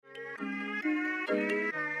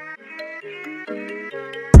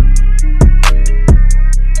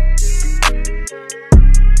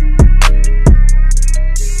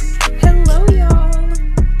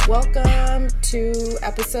to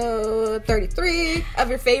episode 33 of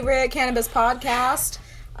your favorite cannabis podcast.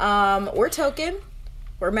 We're Token.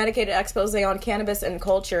 We're medicated expose on cannabis and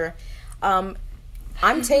culture. I'm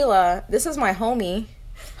Tayla. This is my homie.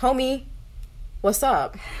 Homie, what's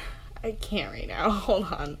up? I can't right now. Hold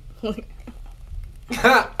on.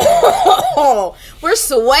 Oh, we're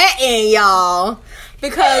sweating, y'all.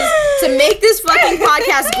 Because to make this fucking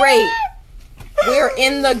podcast great, we're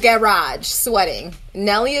in the garage sweating.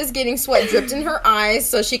 Nellie is getting sweat dripped in her eyes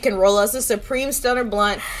so she can roll us a Supreme Stunner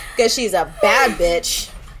blunt because she's a bad bitch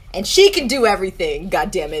and she can do everything. God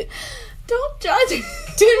damn it. Don't judge me.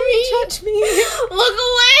 Don't judge me. Look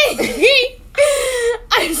away.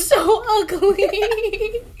 I'm so ugly. Look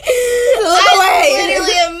away. I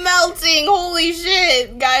literally am melting. Holy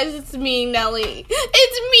shit. Guys, it's me, Nellie.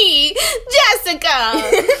 It's me,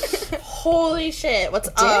 Jessica. Holy shit. What's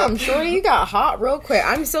up? Damn, shorty, you got hot real quick.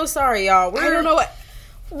 I'm so sorry, y'all. I don't know what.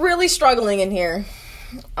 Really struggling in here.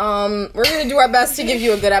 We're gonna do our best to give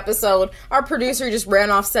you a good episode. Our producer just ran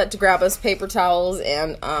off set to grab us paper towels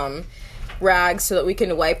and rags so that we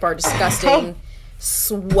can wipe our disgusting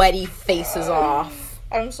sweaty faces off.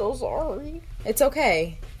 I'm so sorry. It's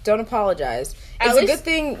okay. Don't apologize. It's a good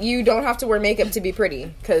thing you don't have to wear makeup to be pretty,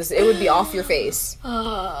 because it would be off your face.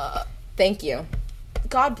 Thank you.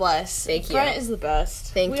 God bless. Thank you. Brent is the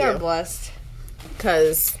best. Thank you. We are blessed.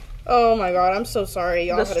 Because Oh my god, I'm so sorry.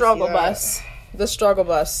 Y'all the struggle bus. The struggle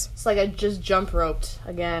bus. It's like I just jump roped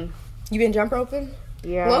again. You been jump roping?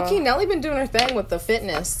 Yeah. Low-key, Nellie been doing her thing with the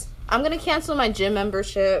fitness. I'm gonna cancel my gym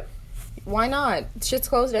membership. Why not? Shit's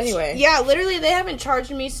closed anyway. Yeah, literally, they haven't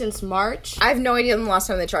charged me since March. I have no idea when the last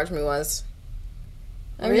time they charged me was.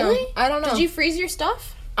 Really? I don't know. Did you freeze your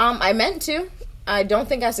stuff? I meant to. I don't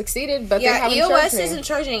think I succeeded, but yeah, they haven't EOS charged me. isn't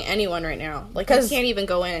charging anyone right now. Like, you can't even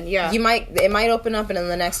go in. Yeah. It might open up, and then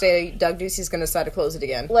the next day, Doug Ducey's gonna decide to close it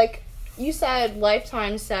again. Like, you said,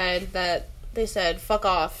 Lifetime said that they said, fuck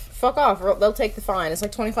off. Fuck off. They'll take the fine. It's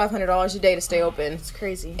like $2,500 a day to stay open. It's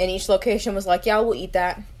crazy. And each location was like, yeah, we'll eat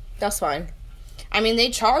that. That's fine. I mean, they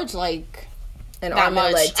charge, like, an that arm and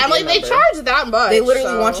a leg much. to I'm be a like, they member. charge that much. They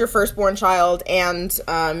literally want your firstborn child and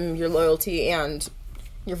your loyalty and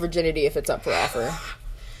your virginity if it's up for offer.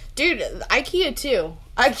 Dude, IKEA too.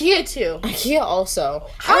 IKEA also.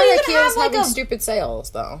 How How are you are gonna IKEA's have, like, having a- stupid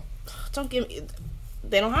sales, though? Don't give me...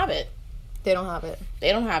 They don't have it. They don't have it.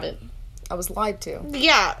 They don't have it. I was lied to.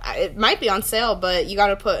 Yeah, it might be on sale, but you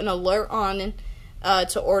gotta put an alert on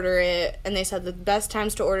to order it. And they said the best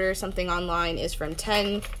times to order something online is from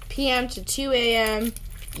 10 p.m. to 2 a.m.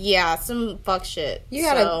 Yeah, some fuck shit. You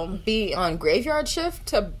gotta be on graveyard shift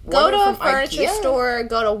to go order to a from furniture IKEA? store,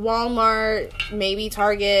 go to Walmart, maybe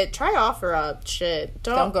Target. Try offer up shit.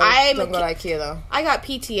 Don't Don't go to IKEA, though. I got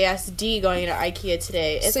PTSD going to IKEA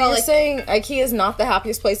today. It So felt you're like saying IKEA is not the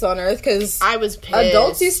happiest place on earth? Because I was pissed.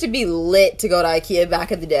 adults used to be lit to go to IKEA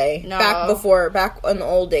back in the day. No. Back in the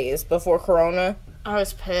old days, before Corona. I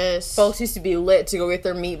was pissed. Folks used to be lit to go get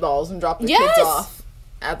their meatballs and drop their Yes! kids off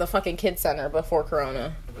at the fucking kids center before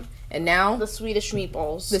Corona. And now, The Swedish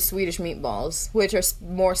meatballs. the Swedish meatballs, which are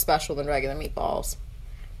more special than regular meatballs.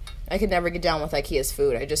 I could never get down with IKEA's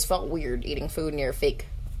food. I just felt weird eating food near fake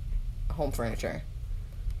home furniture.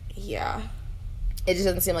 Yeah. It just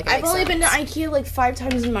doesn't seem like it I've makes only sense. been to IKEA like 5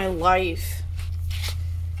 times in my life.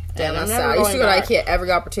 Damn, And I'm that's never sad. I used to go going to IKEA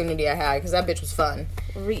every opportunity I had because that bitch was fun.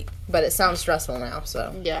 Re- But it sounds stressful now,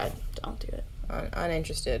 so yeah, don't do it. I'm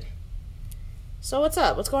uninterested. So what's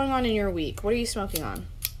up? What's going on in your week? What are you smoking on?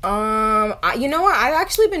 You know what? I've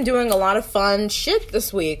actually been doing a lot of fun shit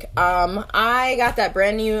this week. I got that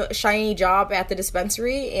brand new shiny job at the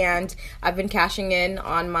dispensary, and I've been cashing in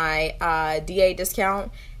on my DA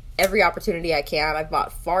discount every opportunity I can. I've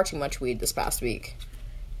bought far too much weed this past week,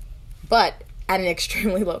 but at an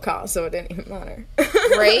extremely low cost, so it didn't even matter.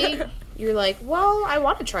 Right? You're like, well, I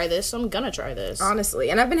want to try this, so I'm gonna try this. Honestly,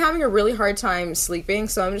 and I've been having a really hard time sleeping,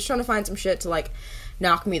 so I'm just trying to find some shit to like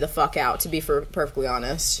knock me the fuck out, to be perfectly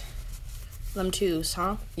honest. Them twos,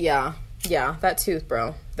 huh? Yeah, that tooth,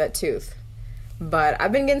 bro. That tooth. But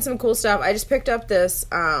I've been getting some cool stuff. I just picked up this,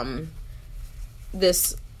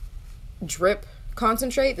 this drip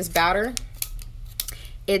concentrate, this batter.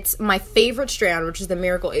 It's my favorite strand, which is the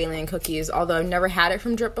Miracle Alien Cookies, although I've never had it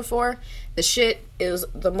from Drip before. The shit is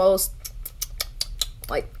the most,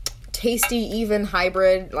 like, tasty, even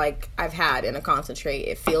hybrid, like, I've had in a concentrate.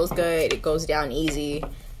 It feels good. It goes down easy.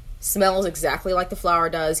 Smells exactly like the flower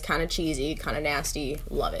does. Kind of cheesy, kind of nasty.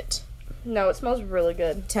 Love it. No, it smells really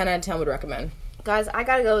good. 10 out of 10 would recommend. Guys, I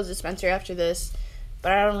gotta go to the dispensary after this,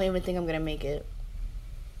 but I don't even think I'm gonna make it.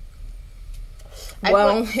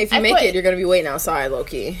 If you make it, you're going to be waiting outside,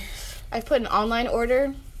 low-key. I put an online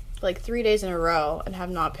order like 3 days in a row and have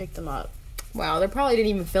not picked them up. Wow, they probably didn't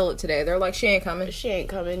even fill it today. They're like, she ain't coming. She ain't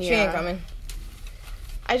coming, yeah. She ain't coming.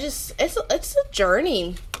 It's a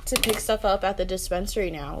journey to pick stuff up at the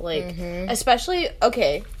dispensary now. Like, especially,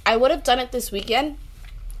 okay, I would have done it this weekend,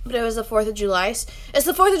 but it was the 4th of July. It's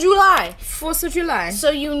the 4th of July! 4th of July.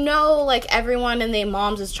 So, like, everyone and their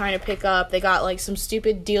moms is trying to pick up. They got, like, some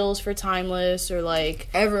stupid deals for Timeless, or, like...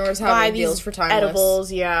 Everyone's having deals for Timeless.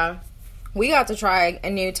 Edibles, yeah. We got to try a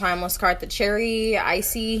new Timeless cart, the cherry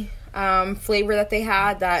icy flavor that they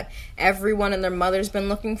had, that everyone and their mother's been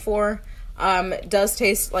looking for. Does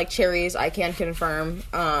taste like cherries, I can confirm.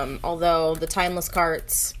 Although the Timeless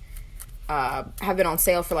carts have been on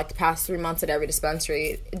sale for like the past 3 months at every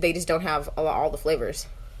dispensary. They just don't have all the flavors.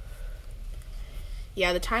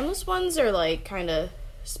 Yeah, the Timeless ones are like kind of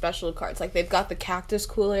special carts. Like, they've got the cactus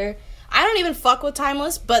cooler. I don't even fuck with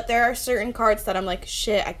Timeless, but there are certain carts that I'm like,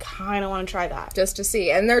 shit, I kind of want to try that. Just to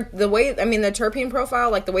see. And the terpene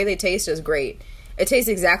profile, like, the way they taste is great. It tastes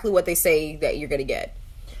exactly what they say that you're going to get.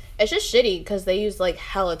 It's just shitty because they use, like,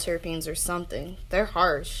 hella terpenes or something. They're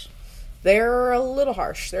harsh. They're a little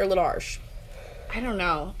harsh. I don't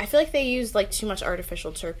know. I feel like they use, like, too much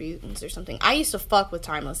artificial terpenes or something. I used to fuck with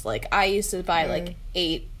Timeless. Like, I used to buy, like,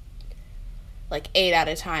 eight at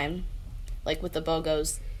a time. Like, with the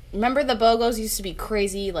BOGOs. Remember the BOGOs used to be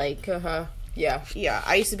crazy? Like, yeah. Yeah,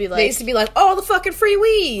 I used to be like... They used to be like, oh, the fucking free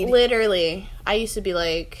weed! Literally. I used to be,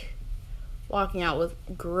 like, walking out with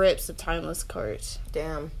grips of Timeless carts.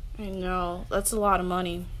 Damn. I know. That's a lot of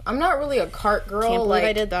money. I'm not really a cart girl. Can't believe like,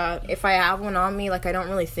 I did that. If I have one on me, like, I don't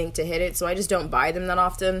really think to hit it, so I just don't buy them that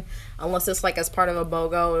often, unless it's, like, as part of a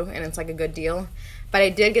BOGO and it's, like, a good deal. But I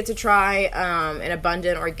did get to try an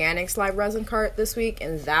Abundant Organics live resin cart this week,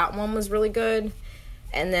 and that one was really good.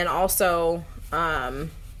 And then also,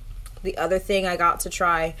 the other thing I got to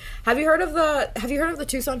try... Have you heard of the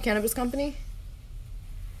Tucson Cannabis Company?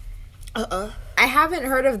 I haven't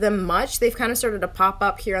heard of them much. They've kind of started to pop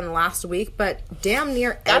up here in the last week, but damn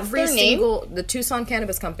near every single... The Tucson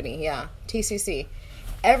Cannabis Company, yeah. TCC.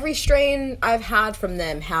 Every strain I've had from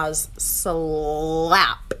them has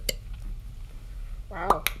slapped.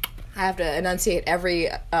 Wow. I have to enunciate every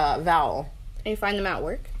vowel. And you find them at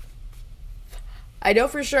work? I know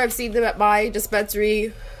for sure I've seen them at my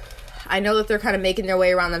dispensary. I know that they're kind of making their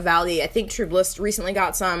way around the valley. I think True Bliss recently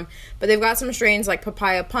got some, but they've got some strains like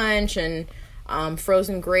Papaya Punch and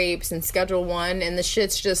Frozen Grapes and Schedule 1, and the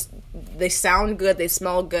shit's just, they sound good, they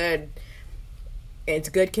smell good. It's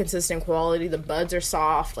good, consistent quality. The buds are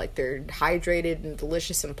soft, like they're hydrated and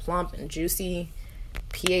delicious and plump and juicy.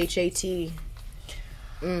 PHAT.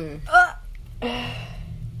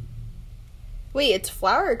 Wait, it's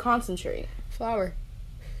flour or concentrate? Flour.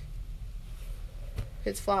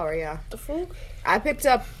 It's flour, yeah. The fuck? I picked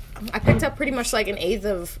up pretty much like an eighth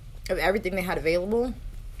of everything they had available,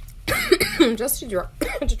 just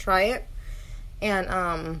to try it. And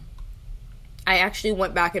I actually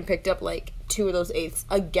went back and picked up like 2 of those eighths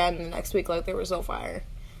again the next week, like they were so fire,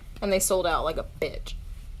 and they sold out like a bitch.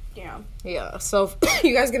 Yeah. So if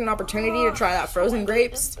you guys get an opportunity to try that Frozen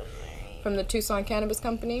Grapes from the Tucson Cannabis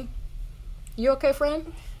Company, you okay,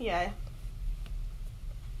 friend? Yeah.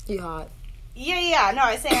 You hot? Yeah. No,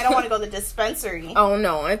 I was saying I don't want to go to the dispensary. Oh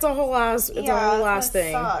no, it's a whole ass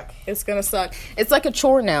thing. Suck. It's gonna suck. It's like a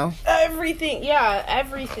chore now. Everything.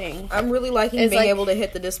 I'm really liking being able to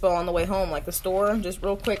hit the dispo on the way home, like the store, just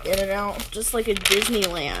real quick, in and out. Just like a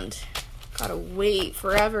Disneyland. Gotta wait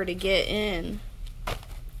forever to get in.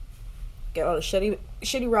 Get on a shitty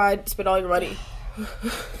ride, spend all your money,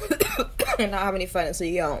 and not have any fun until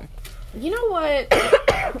you get home. You know what?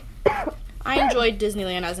 I enjoyed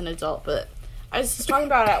Disneyland as an adult, but I was just talking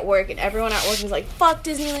about it at work, and everyone at work was like, fuck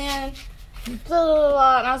Disneyland, blah, blah,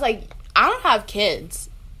 blah. And I was like, I don't have kids.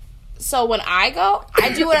 So when I go,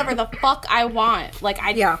 I do whatever the fuck I want. Like,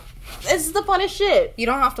 this is the funnest shit. You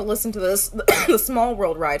don't have to listen to the Small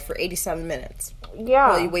World ride for 87 minutes. Yeah.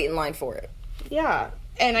 While you wait in line for it. Yeah.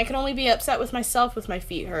 And I can only be upset with myself if my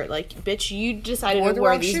feet hurt. Like, bitch, you decided to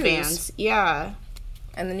wear these Vans. Yeah.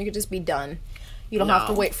 And then you could just be done. You don't have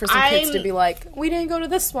to wait for some kids to be like, we didn't go to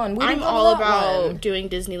this one. I'm all about doing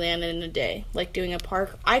Disneyland in a day. Like, doing a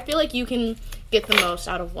park. I feel like you can get the most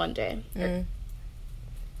out of one day. I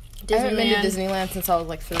haven't been to Disneyland since I was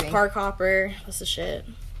like 3. Park hopper. That's the shit.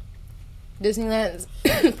 Disneyland's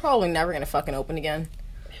probably never going to fucking open again.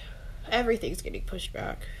 Everything's getting pushed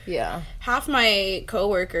back. Yeah. Half my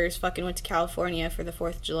coworkers fucking went to California for the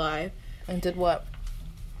 4th of July. And did what?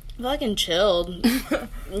 Fucking chilled.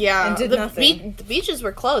 Yeah. And did nothing. The beaches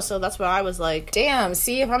were closed, so that's what I was like. Damn,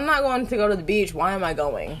 see, if I'm not going to go to the beach, why am I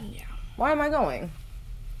going? Yeah. Why am I going?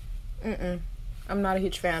 I'm I'm not a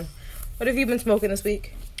huge fan. What have you been smoking this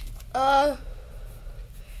week? I'm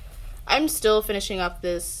still finishing up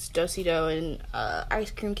this Do-si-do and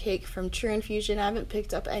ice cream cake from True Infusion. I haven't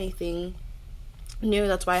picked up anything new.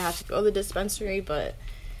 That's why I have to go to the dispensary, but...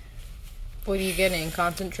 What are you getting?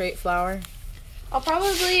 Concentrate flour? I'll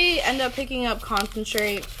probably end up picking up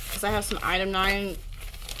concentrate because I have some Item 9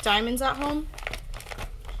 diamonds at home.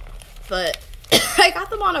 But I got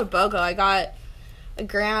them on a BOGO. I got a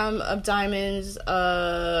gram of diamonds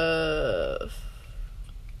of...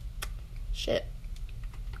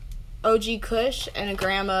 OG Kush and a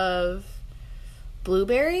gram of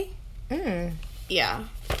blueberry. Yeah.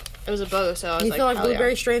 It was a BOGO, so I was you like, feel like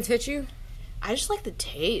blueberry yeah. strains hit you? I just like the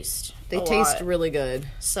taste. They taste really good.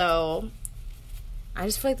 So... I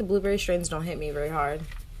just feel like the blueberry strains don't hit me very hard.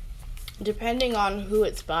 Depending on who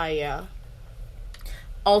it's by, yeah.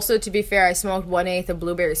 Also, to be fair, I smoked 1/8 of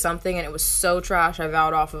blueberry something, and it was so trash, I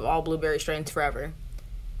vowed off of all blueberry strains forever.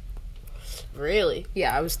 Really?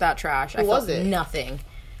 Yeah, it was that trash. Who I felt was it? Nothing.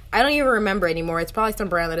 I don't even remember anymore. It's probably some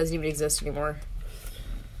brand that doesn't even exist anymore.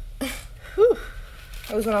 Whew.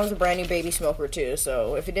 It was when I was a brand new baby smoker, too,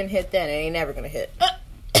 so if it didn't hit then, it ain't never gonna hit.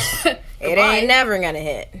 It ain't never gonna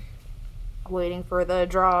hit. Waiting for the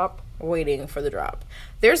drop. Waiting for the drop.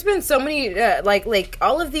 There's been so many, like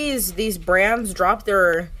all of these brands drop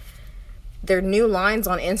their new lines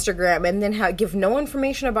on Instagram and then give no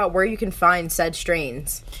information about where you can find said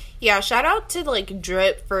strains. Yeah, shout out to, like,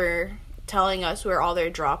 Drip for telling us where all their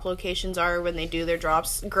drop locations are when they do their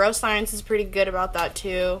drops. Grow Science is pretty good about that,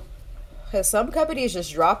 too. Because some companies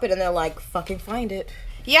just drop it and they're like, fucking find it.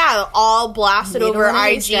 Yeah, all blasted over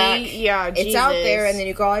IG. Yeah, it's Jesus. out there, and then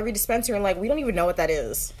you call every dispensary and like, we don't even know what that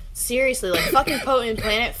is. Seriously, like, fucking Potent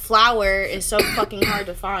Planet flour is so fucking hard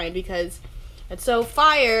to find because it's so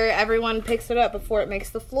fire, everyone picks it up before it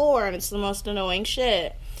makes the floor, and it's the most annoying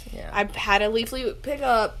shit. Yeah. I had a leafly pick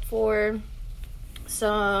up for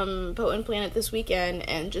some Potent Planet this weekend,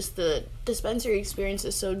 and just the dispensary experience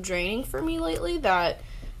is so draining for me lately that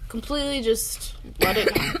completely just let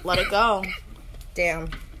it go. Damn.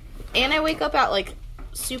 And I wake up at, like,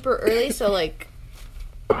 super early, so, like,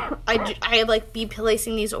 I like, be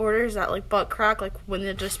placing these orders at, like, butt crack, like, when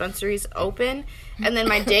the dispensary's open, and then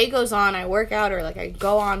my day goes on, I work out, or, like, I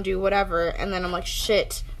go on, do whatever, and then I'm like,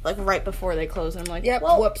 shit, like, right before they close, I'm like, yep,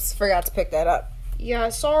 well, whoops, forgot to pick that up. Yeah,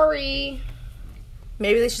 sorry.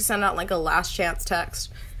 Maybe they should send out, like, a last chance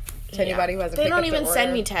text to anybody who hasn't picked up They don't even their send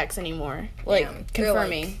order. me texts anymore, like, Yeah.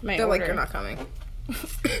 confirming my they're order. like, you're not coming.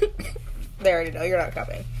 They already know you're not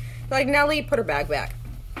coming. They're like, Nellie, put her bag back.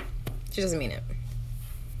 She doesn't mean it.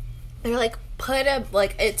 They're like, put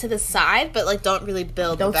it to the side, but, like, don't really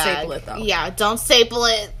build Don't the bag. staple it, though. Yeah, don't staple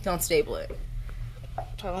it. Don't staple it.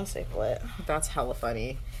 Don't staple it. That's hella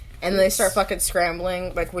funny. And then they start fucking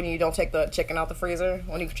scrambling, like when you don't take the chicken out the freezer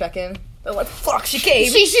when you check in. They're like, fuck, she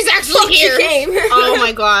came. She's actually here. She came. Oh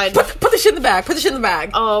my god. Put the shit in the bag. Put the shit in the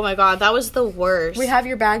bag. Oh my god, that was the worst. We have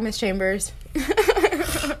your bag, Miss Chambers.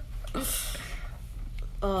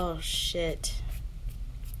 Oh shit.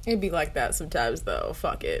 It'd be like that sometimes, though.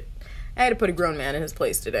 Fuck it. I had to put a grown man in his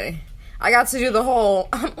place today. I got to do the whole,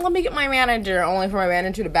 let me get my manager, only for my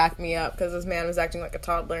manager to back me up, because this man was acting like a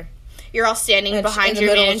toddler. You're all standing behind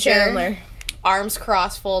your manager, arms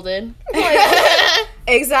cross-folded.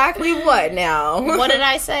 Exactly what now? What did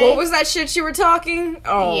I say? What was that shit you were talking?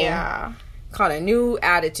 Oh. Yeah. Caught a new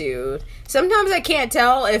attitude. Sometimes I can't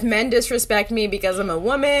tell if men disrespect me because I'm a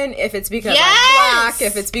woman, if it's because I'm black,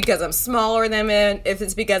 if it's because I'm smaller than men, if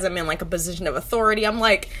it's because I'm in, like, a position of authority. I'm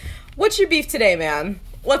like, what's your beef today, man?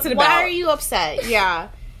 What's it about? Why are you upset? Yeah.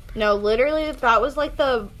 No, literally, that was, like,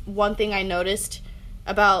 the one thing I noticed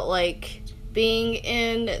about, like, being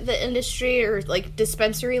in the industry or, like,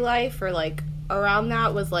 dispensary life or, like, around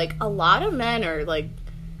that was, like, a lot of men are, like,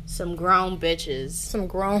 some grown bitches. Some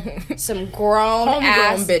grown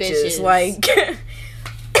homegrown bitches. Like,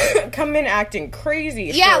 come in acting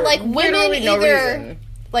crazy. Yeah, like, women no either... reason.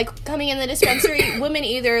 Like, coming in the dispensary, women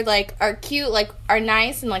either, like, are cute, like, are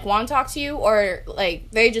nice and, like, want to talk to you, or, like,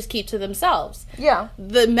 they just keep to themselves. Yeah.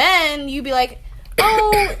 The men, you'd be like,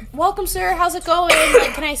 oh, welcome, sir, how's it going?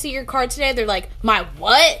 Like, can I see your card today? They're like, my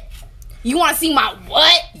what? You want to see my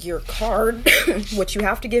what? Your card, which you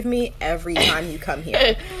have to give me every time you come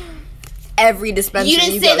here. Every dispensary you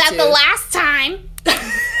didn't say that to. the last time.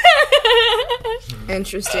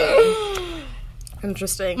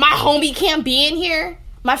 Interesting. My homie can't be in here.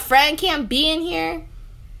 My friend can't be in here.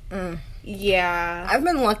 Yeah. I've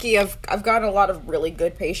been lucky. I've gotten a lot of really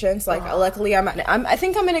good patients. Like, luckily, I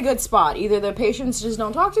think I'm in a good spot. Either the patients just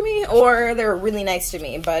don't talk to me, or they're really nice to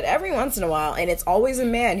me. But every once in a while, and it's always a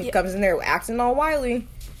man who comes in there acting all wily.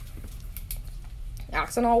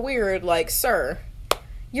 acting all weird, like, sir,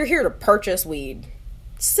 you're here to purchase weed.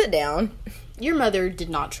 Sit down. Your mother did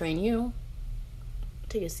not train you.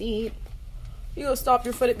 Take a seat. You gonna stop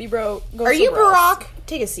your foot at me, bro? Go Are you somewhere else. Barack?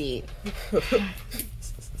 Take a seat.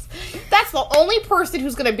 That's the only person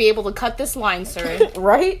who's gonna be able to cut this line, sir.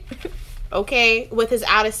 Right? Okay, with his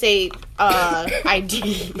out-of-state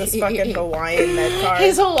ID. This fucking Hawaiian med card.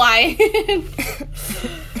 His Hawaiian.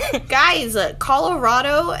 Guys,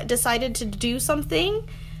 Colorado decided to do something,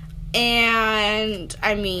 and,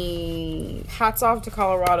 I mean... Hats off to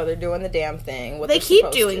Colorado. They're doing the damn thing. They keep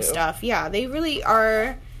doing stuff. Yeah, they really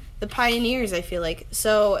are the pioneers, I feel like.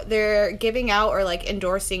 So, they're giving out or, like,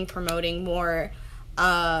 endorsing, promoting more...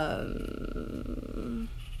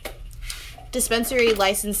 dispensary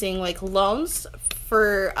licensing, like, loans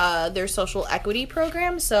for their social equity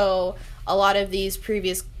program. So a lot of these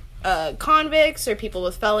previous convicts or people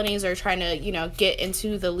with felonies are trying to, you know, get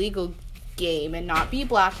into the legal game and not be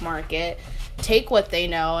black market, take what they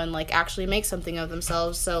know and, like, actually make something of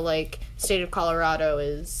themselves. So, like, state of Colorado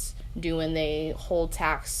is doing, they hold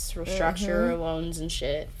tax restructure loans and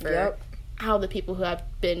shit for how the people who have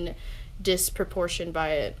been disproportioned by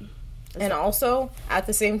it. And also, at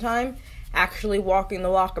the same time, actually walking the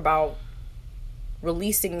walk about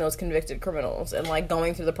releasing those convicted criminals and, like,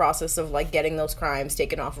 going through the process of, like, getting those crimes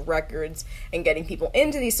taken off of records and getting people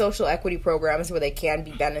into these social equity programs where they can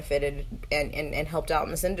be benefited and helped out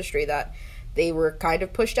in this industry that they were kind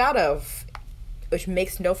of pushed out of, which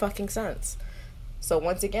makes no fucking sense. So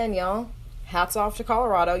once again, y'all, hats off to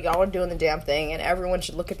Colorado. Y'all are doing the damn thing, and everyone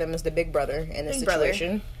should look at them as the big brother in this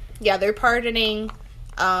situation. Yeah, they're pardoning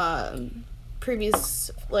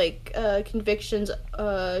previous, like, convictions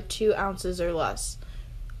 2 ounces or less,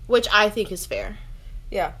 which I think is fair.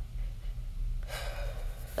 Yeah.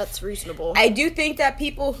 That's reasonable. I do think that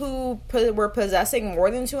people who were possessing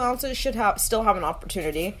more than 2 ounces should still have an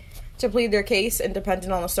opportunity to plead their case, and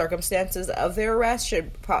depending on the circumstances of their arrest,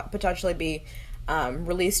 should potentially be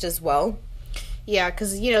released as well. Yeah,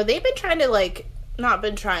 because, you know, they've been trying to, like, not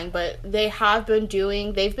been trying, but they have been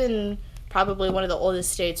doing, they've been probably one of the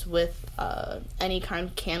oldest states with any kind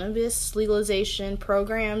of cannabis legalization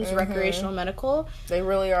programs, recreational medical. They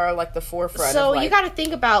really are, like, the forefront so of, like, you got to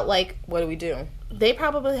think about, like, what do we do? They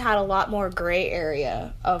probably had a lot more gray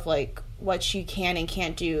area of, like, what you can and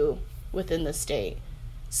can't do within the state.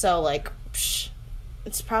 So, like,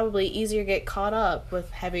 it's probably easier to get caught up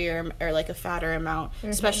with heavier or, like, a fatter amount,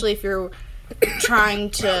 especially if you're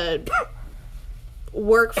trying to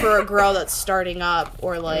work for a girl that's starting up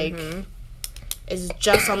or, like, is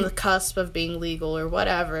just on the cusp of being legal or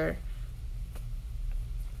whatever.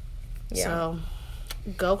 Yeah. So,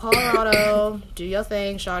 go Colorado. Do your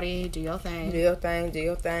thing, shawty. Do your thing. Do your thing, do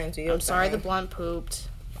your thing, do your thing. I'm sorry the blunt pooped.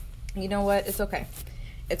 You know what? It's okay.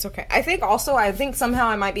 It's okay. I think somehow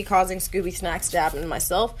I might be causing Scooby Snacks to happen to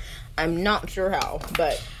myself. I'm not sure how,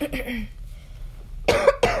 but...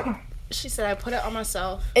 She said I put it on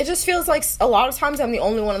myself. It just feels like a lot of times I'm the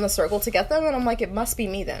only one in the circle to get them, and I'm like, it must be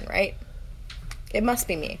me then, right? It must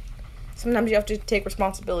be me. Sometimes you have to take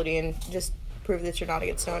responsibility and just prove that you're not a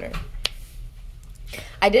good stoner.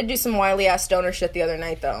 I did do some wily-ass stoner shit the other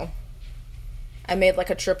night, though. I made, like,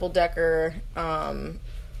 a triple-decker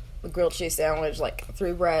grilled cheese sandwich, like,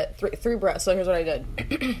 three bread. So here's what I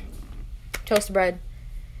did. Toast bread.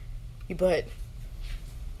 You put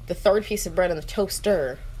the third piece of bread in the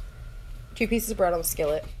toaster. 2 pieces of bread on the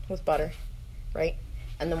skillet with butter, right?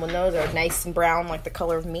 And then when those are nice and brown, like the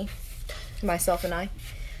color of me, myself and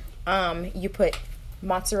I, you put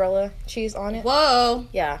mozzarella cheese on it. Whoa!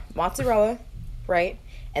 Yeah, mozzarella, right?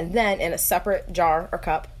 And then in a separate jar or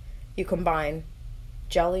cup, you combine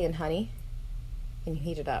jelly and honey, and you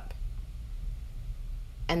heat it up.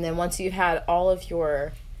 And then once you've had all of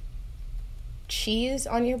your cheese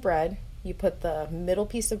on your bread, you put the middle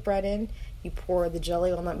piece of bread in, you pour the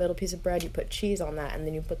jelly on that middle piece of bread, you put cheese on that, and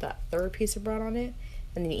then you put that third piece of bread on it,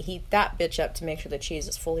 and then you heat that bitch up to make sure the cheese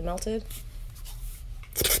is fully melted.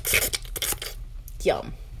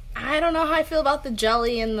 Yum. I don't know how I feel about the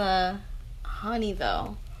jelly and the honey,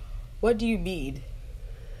 though. What do you need?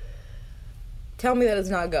 Tell me that does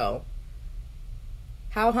not go.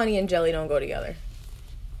 How honey and jelly don't go together?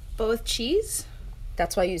 But with cheese?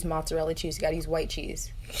 That's why I use mozzarella cheese. You gotta use white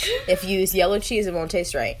cheese. If you use yellow cheese, it won't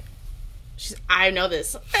taste right. I know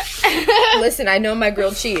this. Listen, I know my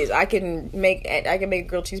grilled cheese. I can make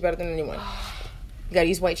grilled cheese better than anyone. You gotta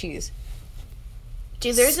use white cheese.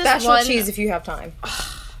 Dude, there's special this one cheese if you have time.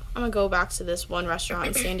 I'm gonna go back to this one restaurant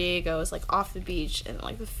in San Diego. It's like off the beach, and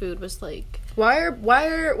like the food was like. Why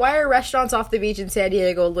are restaurants off the beach in San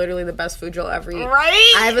Diego literally the best food you'll ever eat?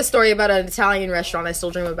 Right? I have a story about an Italian restaurant I still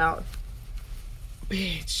dream about.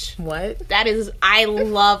 bitch. What? That is, I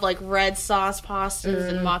love, like, red sauce pastas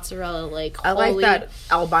and mozzarella, like, I like that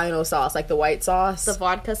albino sauce, like the white sauce. the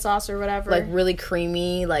vodka sauce or whatever. Like, really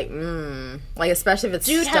creamy, like, like, especially if it's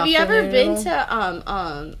Dude, stuffed have you ever in the been noodle. to,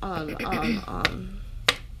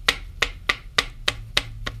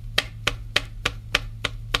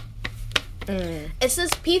 It's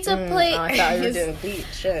this pizza place. Oh, I thought you were doing beat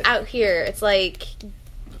shit. out here. It's like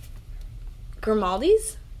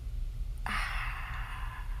Grimaldi's.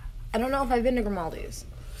 I don't know if I've been to Grimaldi's.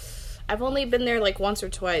 I've only been there like once or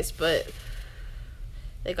twice, but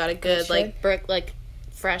they got a good like brick, like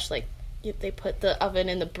fresh, like they put the oven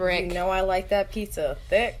in the brick. You know I like that pizza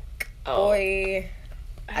thick, Oh. boy.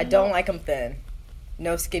 I don't like them thin.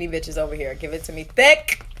 No skinny bitches over here. Give it to me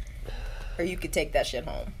thick, or you could take that shit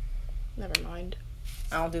home. Never mind.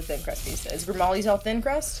 I don't do thin crust pizza. Is Grimaldi's all thin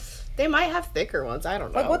crust? They might have thicker ones. I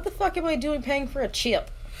don't know. Like, what the fuck am I doing paying for a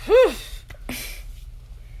chip? I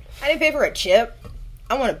didn't pay for a chip.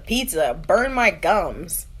 I want a pizza. Burn my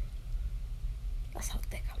gums. That's how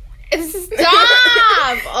thick I want it.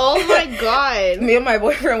 Stop! Oh my god. Me and my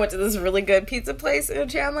boyfriend went to this really good pizza place in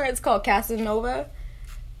Chandler. It's called Casanova.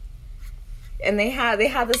 And they had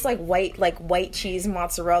this like white cheese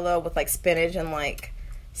mozzarella with like spinach and like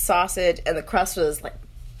sausage, and the crust was like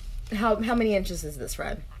how many inches is this,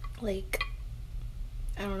 Fred? Like,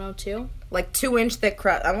 I don't know, 2? Like 2-inch thick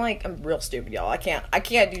crust. I'm real stupid, y'all. I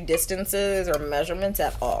can't do distances or measurements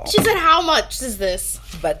at all. She said, how much is this?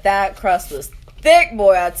 But that crust was thick,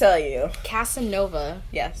 boy, I tell you. Casanova.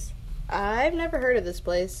 Yes. I've never heard of this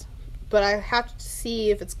place, but I have to see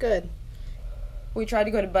if it's good. We tried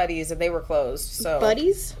to go to Buddy's and they were closed. So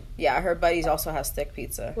Buddy's? Yeah, I heard Buddy's also has thick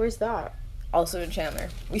pizza. Where's that? Also in Chandler.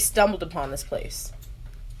 We stumbled upon this place.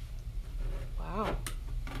 Wow.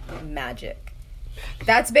 Magic.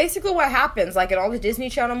 That's basically what happens. Like in all the Disney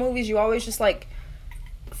Channel movies, you always just like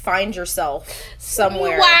find yourself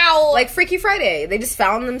somewhere. Wow. Like Freaky Friday. They just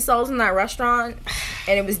found themselves in that restaurant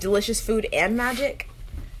and it was delicious food and magic.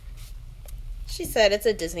 She said it's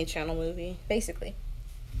a Disney Channel movie. Basically.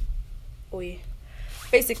 Oy.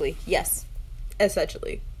 Basically, yes.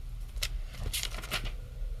 Essentially.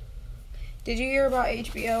 Did you hear about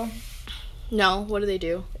HBO? No, what do they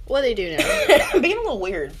do? What do they do now? Being a little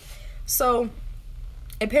weird. So,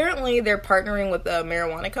 apparently they're partnering with a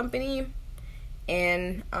marijuana company,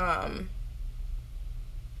 and I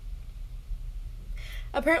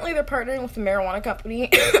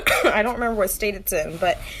don't remember what state it's in,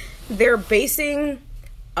 but they're basing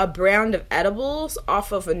a brand of edibles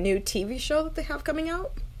off of a new TV show that they have coming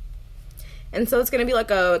out. And so it's going to be like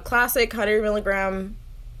a classic 100 milligram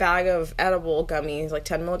bag of edible gummies, like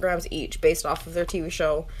 10 milligrams each, based off of their TV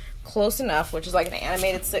show Close Enough, which is like an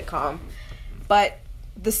animated sitcom. But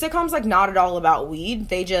the sitcom's like not at all about weed.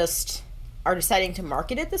 They just are deciding to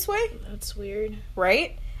market it this way. That's weird.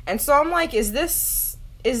 Right? And so I'm like, is this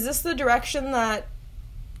the direction that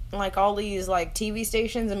like all these like TV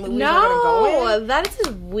stations and movies are gonna go in? That is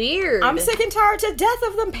weird. I'm sick and tired to death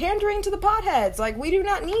of them pandering to the potheads. Like, we do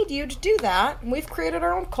not need you to do that. We've created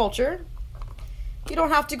our own culture. You don't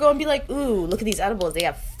have to go and be like, ooh, look at these edibles. They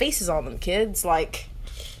have faces on them, kids. Like,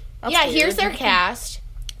 that's yeah, weird. here's their cast.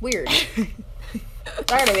 Weird. They're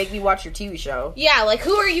gonna make me watch your TV show. Yeah, like,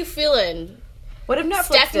 who are you feeling? What if Netflix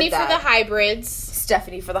Stephanie did that? for the hybrids.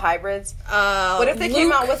 Stephanie for the hybrids. What if they Luke,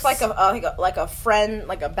 came out with like a friend,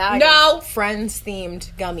 like a bag of Friends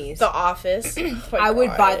themed gummies? The Office. I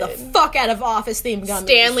would buy the fuck out of Office themed gummies.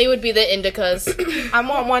 Stanley would be the indicas. I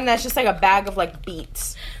want one that's just like a bag of like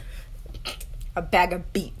beets. A bag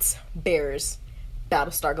of beets. Bears.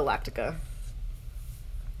 Battlestar Galactica.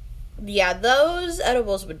 Yeah, those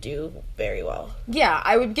edibles would do very well. Yeah,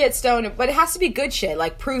 I would get stoned, but it has to be good shit,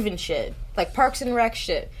 like proven shit, like Parks and Rec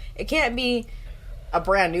shit. It can't be a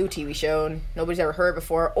brand new TV show and nobody's ever heard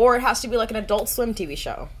before, or it has to be like an Adult Swim TV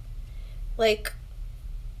show. Like,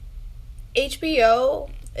 HBO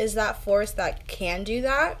is that force that can do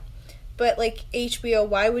that, but like HBO,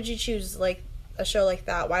 why would you choose like a show like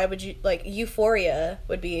that? Why would you, like, Euphoria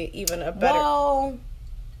would be even a better... Well,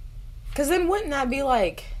 because then wouldn't that be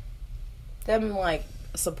like them like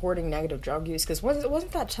supporting negative drug use? Because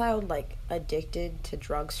wasn't that child like addicted to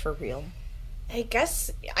drugs for real? I guess,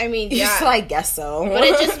 I mean, yeah. I guess so. But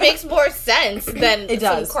it just makes more sense than it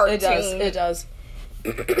does. some cartoon. It does.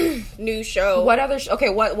 New show. What other? Okay,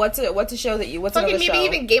 what's a show that you? What's fucking another maybe show?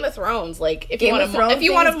 even Game of Thrones. Like, if Game you of Thrones, if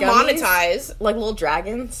you want to gummies? monetize, like Little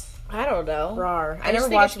Dragons. I don't know. Rawr. I never just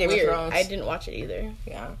think watched it's Game weird. of Thrones. I didn't watch it either.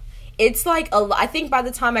 Yeah, it's like I think by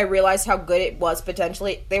the time I realized how good it was,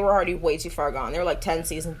 potentially they were already way too far gone. They were like 10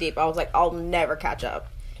 seasons deep. I was like, I'll never catch up.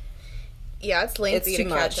 Yeah, it's lengthy to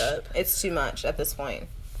catch up. It's too much at this point.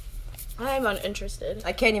 I'm uninterested.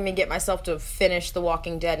 I can't even get myself to finish The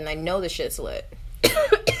Walking Dead, and I know the shit's lit.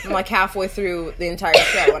 I'm like halfway through the entire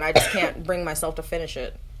show, and I just can't bring myself to finish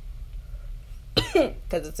it.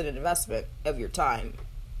 Because it's an investment of your time.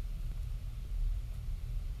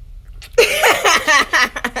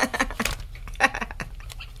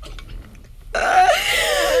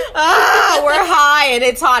 We're high and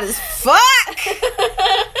it's hot as fuck.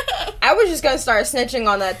 I was just gonna start snitching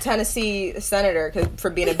on that Tennessee senator for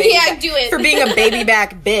being a baby. Yeah, do it. For being a baby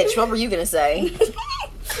back bitch. What were you gonna say?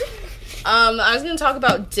 I was gonna talk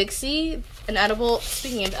about Dixie, an edible.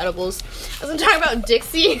 Speaking of edibles, I was gonna talk about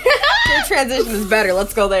Dixie. Your transition is better.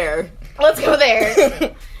 Let's go there. Let's go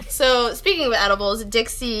there. So, speaking of edibles,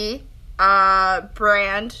 Dixie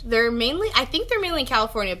brand. I think they're mainly in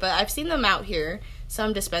California, but I've seen them out here.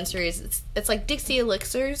 Some dispensaries. It's like Dixie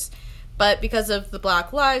elixirs, but because of the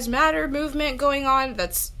Black Lives Matter movement going on,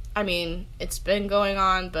 it's been going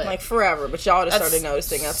on, but like forever. But y'all just started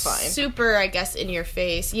noticing. That's fine. Super, I guess, in your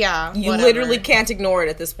face. Yeah, you literally can't ignore it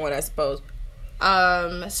at this point, I suppose.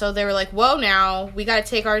 So they were like, "Whoa, now we got to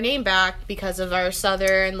take our name back because of our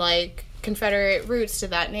Southern Confederate roots to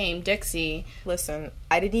that name, Dixie." Listen,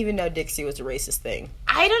 I didn't even know Dixie was a racist thing.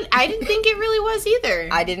 I didn't think it really was either.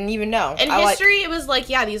 I didn't even know. In history, it was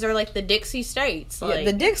these are the Dixie states.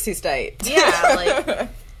 The Dixie state. Yeah,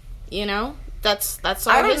 that's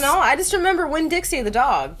all. I don't know. I just remember Winn-Dixie the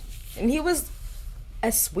dog, and he was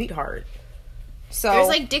a sweetheart. So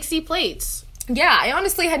there's Dixie plates. Yeah, I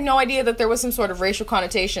honestly had no idea that there was some sort of racial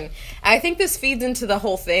connotation. And I think this feeds into the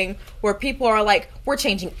whole thing where people are like, we're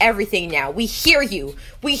changing everything now. We hear you,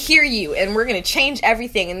 and we're going to change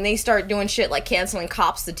everything. And they start doing shit like canceling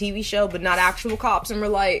Cops, the TV show, but not actual cops. And we're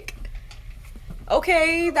like,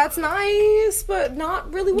 okay, that's nice, but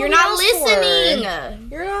not really what You're not listening.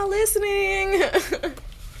 You're not listening.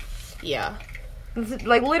 Yeah.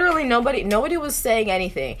 Literally nobody was saying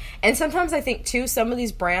anything. And sometimes I think, too, some of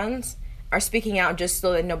these brands are speaking out just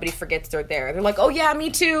so that nobody forgets they're there. They're like, oh yeah,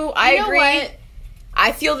 me too. I agree. What?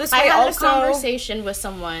 I feel this way also. I had a conversation with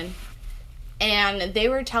someone, and they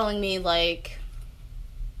were telling me, how do I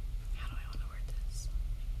want to word this?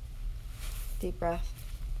 Deep breath.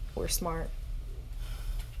 We're smart.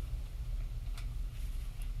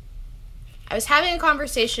 I was having a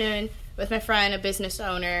conversation with my friend, a business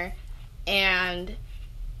owner, and,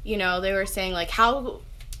 they were saying, how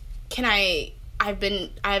can I've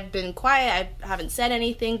been quiet. I haven't said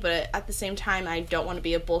anything, but at the same time, I don't want to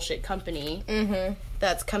be a bullshit company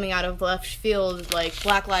that's coming out of left field, like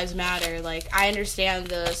Black Lives Matter. I understand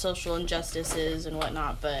the social injustices and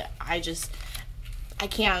whatnot, but I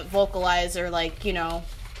can't vocalize or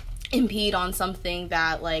impede on something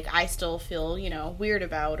that I still feel weird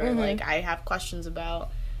about or I have questions about.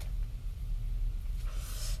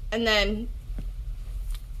 And then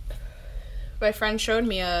my friend showed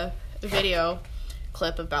me a video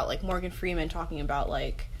clip about Morgan Freeman talking about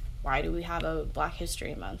why do we have a Black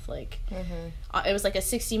History Month? It was a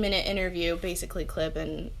 60-minute interview basically clip,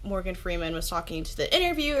 and Morgan Freeman was talking to the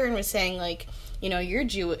interviewer and was saying you're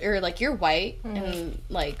Jewish or you're white, and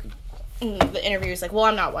the interviewer's well,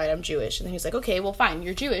 I'm not white, I'm Jewish, and then he's okay, well fine,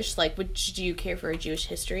 you're Jewish, do you care for a Jewish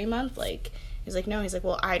History Month? He's no. He's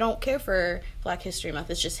well, I don't care for Black History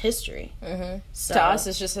Month. It's just history. So, to us,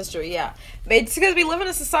 it's just history, yeah. But it's because we live in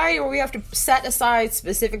a society where we have to set aside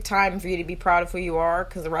specific time for you to be proud of who you are,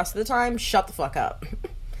 because the rest of the time, shut the fuck up.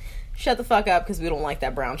 Shut the fuck up, because we don't like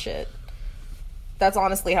that brown shit. That's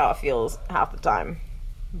honestly how it feels half the time.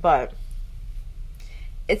 But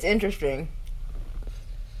it's interesting.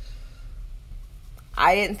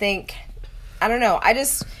 I don't know.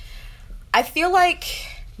 I feel like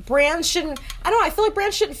brands shouldn't, I feel like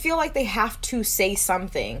brands shouldn't feel like they have to say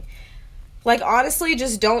something. Honestly,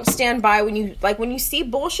 just don't stand by when you see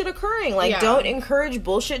bullshit occurring. Don't encourage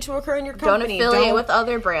bullshit to occur in your company. Don't affiliate with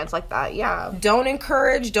other brands like that, yeah. Don't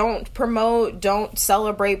encourage, don't promote, don't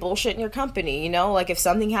celebrate bullshit in your company, if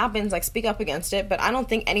something happens, speak up against it. But I don't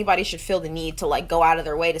think anybody should feel the need to, go out of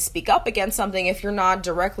their way to speak up against something if you're not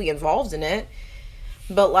directly involved in it.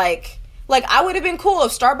 But, I would have been cool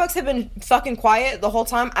if Starbucks had been fucking quiet the whole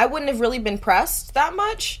time. I wouldn't have really been pressed that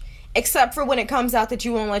much, except for when it comes out that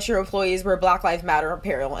you won't let your employees wear Black Lives Matter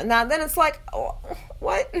apparel. And then it's oh,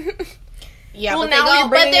 what? Yeah, well,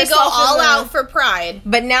 but they go all out for pride.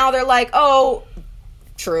 But now they're oh,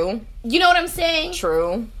 true. You know what I'm saying?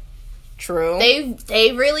 True.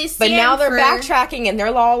 They really stand. But now they're backtracking and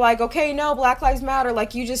they're all okay, no, Black Lives Matter.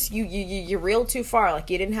 You reeled too far.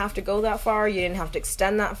 You didn't have to go that far. You didn't have to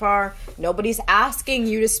extend that far. Nobody's asking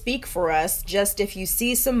you to speak for us. Just if you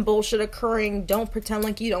see some bullshit occurring, don't pretend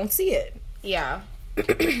like you don't see it. Yeah.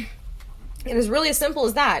 And it's really as simple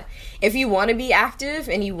as that. If you want to be active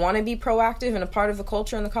and you want to be proactive and a part of the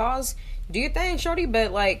culture and the cause, do your thing, shorty,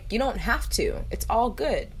 but, like, you don't have to. It's all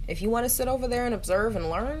good. If you want to sit over there and observe and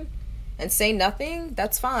learn and say nothing,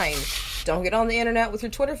 that's fine. Don't get on the internet with your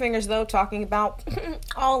Twitter fingers, though, talking about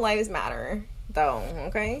all lives matter, though,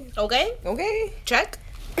 okay? Okay. Okay? Check.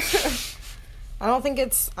 I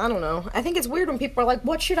don't know. I think it's weird when people are like,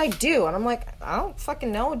 what should I do? And I'm like, I don't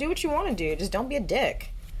fucking know. Do what you want to do. Just don't be a dick.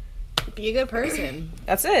 Be a good person.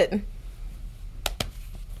 That's it.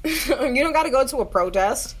 You don't got to go to a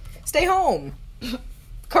protest. Stay home.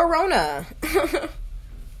 Corona.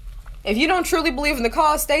 If you don't truly believe in the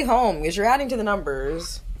cause, stay home because you're adding to the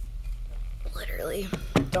numbers. Literally.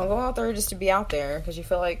 Don't go out there just to be out there because you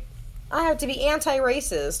feel like, I have to be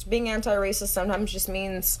anti-racist. Being anti-racist sometimes just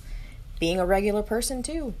means being a regular person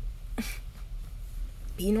too.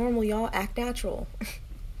 Be normal, y'all. Act natural.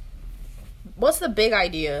 What's the big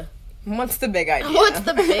idea? What's the big idea? What's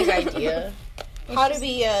the big idea? How to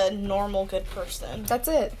be a normal, good person. That's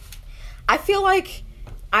it. I feel like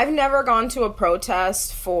I've never gone to a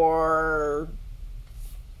protest for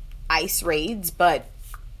ICE raids, but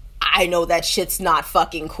I know that shit's not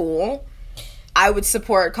fucking cool. I would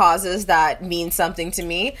support causes that mean something to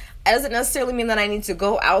me. It doesn't necessarily mean that I need to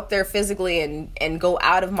go out there physically and go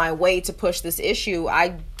out of my way to push this issue.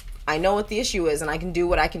 I know what the issue is, and I can do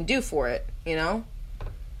what I can do for it, you know?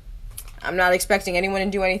 I'm not expecting anyone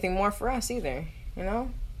to do anything more for us either, you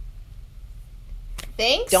know?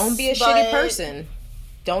 Thanks. Don't be a shitty person.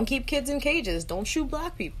 Don't keep kids in cages. Don't shoot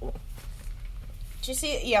black people. Did you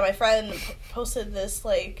see? Yeah, my friend posted this,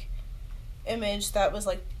 like, image that was,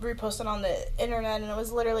 like, reposted on the internet, and it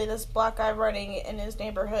was literally this black guy running in his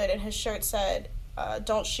neighborhood, and his shirt said,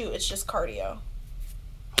 don't shoot, it's just cardio.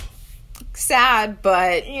 Sad,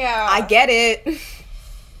 but yeah, I get it.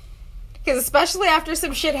 Because especially after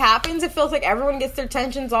some shit happens, it feels like everyone gets their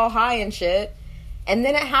tensions all high and shit. And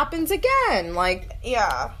then it happens again. Like,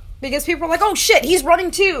 yeah. Because people are like, oh shit, he's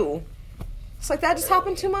running too. It's like, that just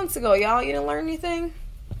happened 2 months ago, y'all. You didn't learn anything?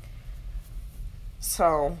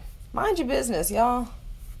 So, mind your business, y'all.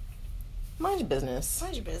 Mind your business.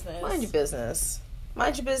 Mind your business. Mind your business.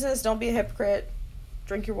 Mind your business. Don't be a hypocrite.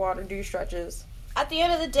 Drink your water. Do your stretches. At the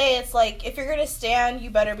end of the day, it's like, if you're going to stand,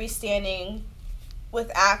 you better be standing with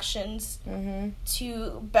actions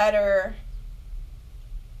to better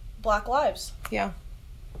black lives. Yeah.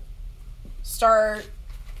 Start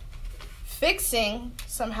fixing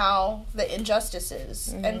somehow the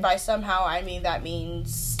injustices. And by somehow, I mean that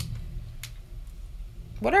means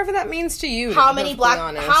whatever that means to you. How many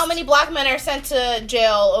black men are sent to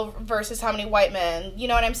jail versus how many white men? You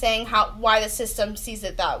know what I'm saying? Why the system sees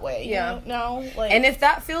it that way? Yeah. No. Like, and if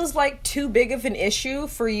that feels like too big of an issue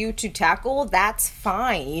for you to tackle, that's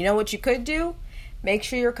fine. You know what you could do? Make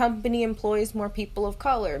sure your company employs more people of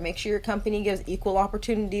color. Make sure your company gives equal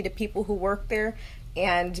opportunity to people who work there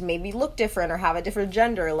and maybe look different or have a different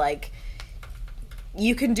gender. Like,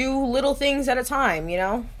 you can do little things at a time, you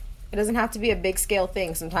know? It doesn't have to be a big scale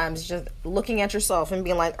thing. Sometimes it's just looking at yourself and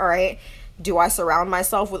being like, all right, do I surround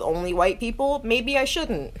myself with only white people? Maybe I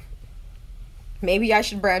shouldn't. Maybe I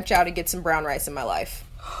should branch out and get some brown rice in my life.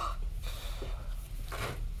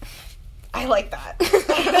 I like that.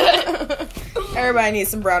 Everybody needs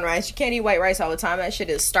some brown rice. You can't eat white rice all the time. That shit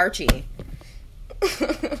is starchy.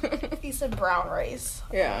 He said brown rice.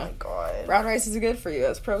 Yeah. Oh my god. Brown rice is good for you.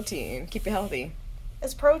 It's protein. Keep you healthy.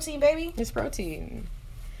 It's protein, baby. It's protein.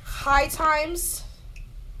 Hightimes.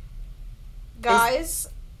 Guys.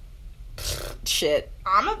 Shit.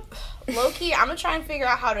 Low-key, I'm gonna try and figure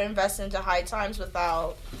out how to invest into Hightimes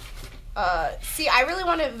without... see, I really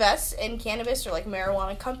want to invest in cannabis or, like,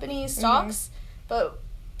 marijuana company stocks, but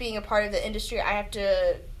being a part of the industry, I have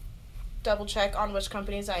to double-check on which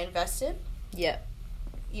companies I invest in. Yeah.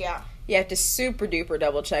 Yeah. You have to super duper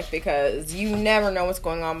double check because you never know what's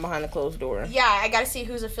going on behind the closed door. Yeah, I gotta see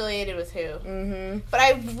who's affiliated with who. But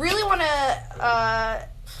I really want to,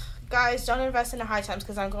 guys, don't invest into Hightimes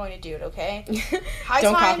because I'm going to do it, okay?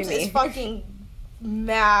 Hightimes is fucking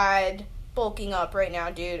mad bulking up right now,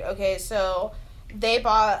 dude. Okay, so they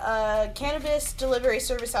bought a cannabis delivery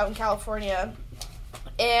service out in California,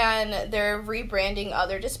 and they're rebranding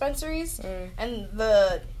other dispensaries, and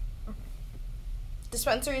the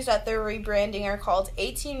dispensaries that they're rebranding are called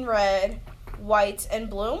 18 Red, White, and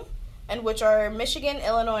Bloom, and which are Michigan,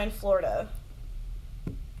 Illinois, and Florida.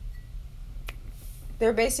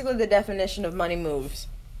 They're basically the definition of money moves.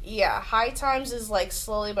 Yeah, Hightimes is, like,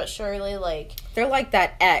 slowly but surely, like... They're like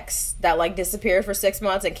that ex that, like, disappeared for 6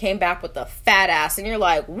 months and came back with a fat ass, and you're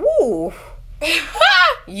like, woo!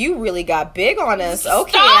 You really got big on us.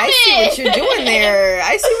 Okay, Stop I see it! what you're doing there.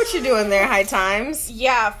 I see what you're doing there, Hightimes.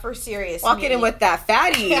 Yeah, for serious. Walking in with that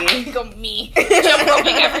fatty. Go me. Jump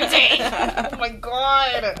roping every day. Oh my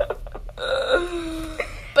god.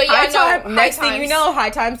 But yeah, Next thing you know,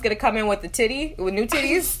 Hightimes gonna come in with the titty, with new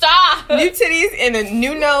titties. Stop. New titties and a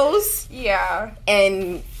new nose. Yeah.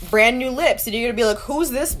 And brand new lips. And you're gonna be like,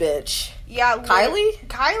 who's this bitch? Yeah. Kylie?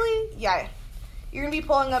 Kylie? Yeah. You're gonna be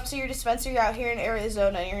pulling up to your dispensary out here in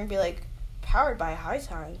Arizona and you're gonna be like, powered by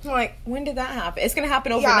Hightimes. I'm like, when did that happen? It's gonna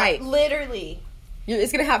happen overnight. Yeah, literally.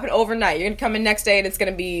 It's gonna happen overnight. You're gonna come in next day and it's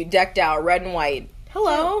gonna be decked out, red and white.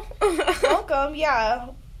 Hello. Welcome, yeah.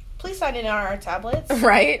 Please sign in on our tablets.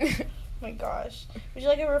 Right? Oh my gosh. Would you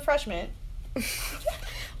like a refreshment?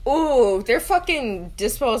 Ooh, their fucking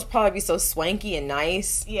dispos probably be so swanky and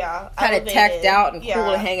nice. Yeah. Kind of teched out and cool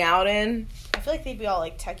Yeah. to hang out in. I feel like they'd be all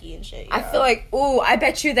like techie and shit. Yeah. I feel like, I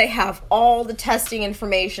bet you they have all the testing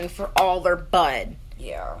information for all their bud.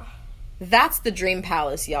 Yeah. That's the dream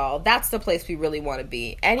palace, y'all. That's the place we really want to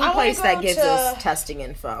be. Any place that gives us testing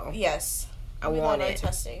info. Yes. I want it.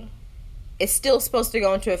 Testing. It's still supposed to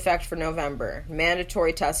go into effect for November.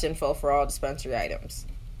 Mandatory test info for all dispensary items.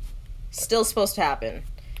 Still supposed to happen.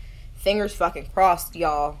 Fingers fucking crossed,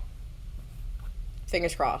 y'all.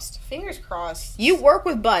 Fingers crossed. Fingers crossed. You work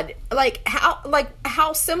with bud.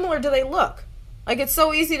 How similar do they look? Like, it's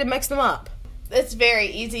so easy to mix them up. It's very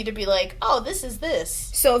easy to be like, oh, this is this.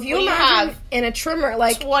 So if you imagine in a trimmer,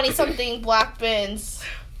 like 20-something black bins.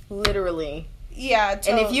 Literally. Yeah, totes.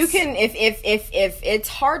 And if you can, if it's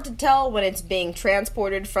hard to tell when it's being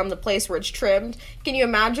transported from the place where it's trimmed, can you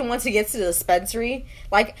imagine once it gets to the dispensary?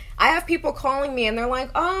 Like, I have people calling me and they're like,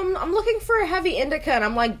 I'm looking for a heavy indica, and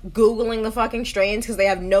I'm like Googling the fucking strains because they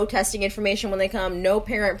have no testing information when they come, no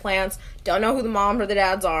parent plants, don't know who the moms or the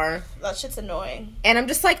dads are. That shit's annoying. And I'm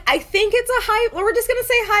just like, I think it's we're just gonna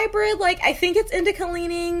say hybrid, like, I think it's indica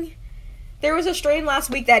leaning. There was a strain last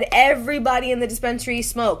week that everybody in the dispensary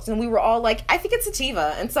smoked, and we were all like, I think it's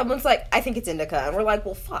sativa. And someone's like, I think it's indica. And we're like,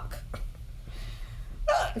 well, fuck.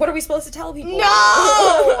 What are we supposed to tell people?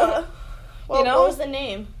 No! Well, you know? What was the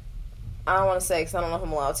name? I don't want to say because I don't know if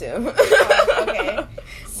I'm allowed to. Oh, okay.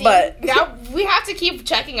 See, but now we have to keep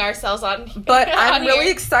checking ourselves on. But I'm really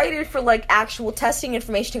here. excited for, like, actual testing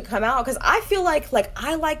information to come out, because I feel like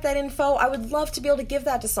I like that info. I would love to be able to give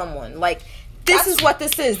that to someone. Like, this is what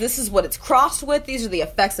this is. This is what it's crossed with. These are the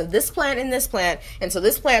effects of this plant and this plant. And so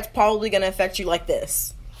this plant's probably going to affect you like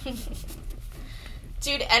this.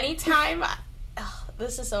 Dude, anytime...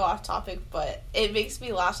 this is so off topic, but it makes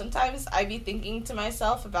me laugh sometimes. I be thinking to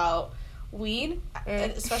myself about weed,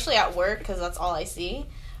 especially at work, because that's all I see.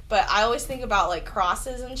 But I always think about, like,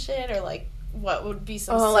 crosses and shit, or, like, what would be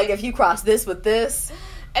some... like, if you cross this with this...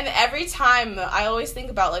 And every time, I always think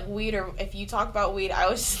about, like, weed, or if you talk about weed, I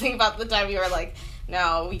always just think about the time you were like,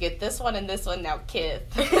 no, we get this one and this one, now kiss.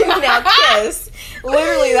 Now kiss.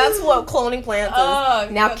 Literally, that's what cloning plants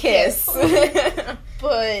is. Now kiss.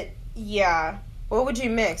 But, yeah. What would you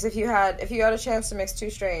mix if you got a chance to mix two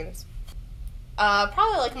strains?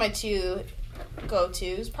 Probably, like, my two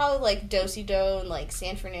go-tos. Probably, like, Do-Si-Do and, like,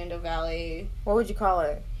 San Fernando Valley. What would you call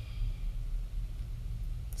it?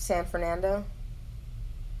 San Fernando?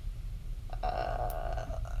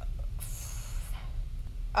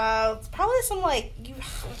 It's probably some, like,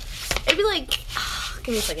 maybe, like, give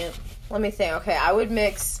me a second. Let me think. Okay, I would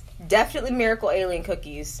mix definitely Miracle Alien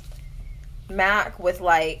cookies. Mac with,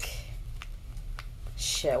 like,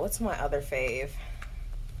 shit, what's my other fave?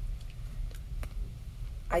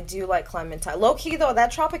 I do like Clementine. Low-key, though,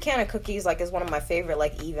 that Tropicana cookies, like, is one of my favorite,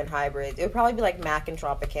 like, even hybrids. It would probably be, like, Mac and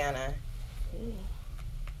Tropicana. Ooh.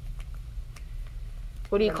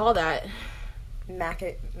 What do you call that?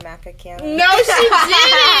 Macacana? No, she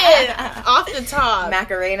didn't! Off the top.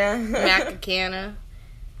 Macarena? Macacana.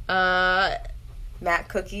 Mac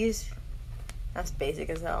cookies? That's basic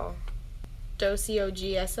as hell.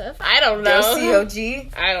 Do-Si-O-G-S-F? I don't know. Do-Si-O-G?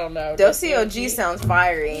 I don't know. Do-Si-O-G sounds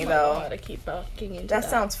fiery, though. I gotta keep looking into that.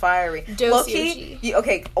 Sounds fiery. Do-Si-O-G.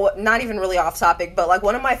 Okay, not even really off topic, but, like,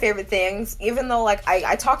 one of my favorite things, even though, like,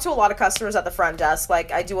 I talk to a lot of customers at the front desk,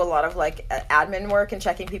 like, I do a lot of, like, admin work and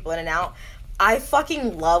checking people in and out. I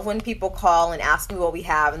fucking love when people call and ask me what we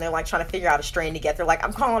have, and they're, like, trying to figure out a strain to get. They're like,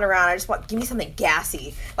 I'm calling around, I just want, give me something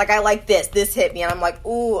gassy. Like, I like this hit me, and I'm like,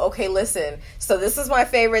 ooh, okay, listen. So this is my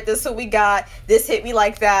favorite, this is what we got, this hit me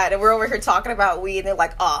like that, and we're over here talking about weed, and they're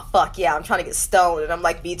like, oh, fuck, yeah, I'm trying to get stoned, and I'm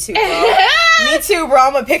like, me too, bro. Me too, bro,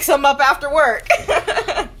 I'm gonna pick some up after work.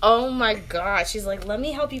 Oh my god, she's like, let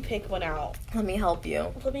me help you pick one out. Let me help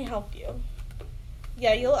you. Let me help you.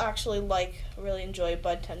 Yeah, you'll actually, really enjoy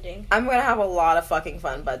bud tending. I'm gonna have a lot of fucking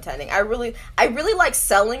fun bud tending. I really like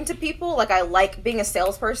selling to people. Like, I like being a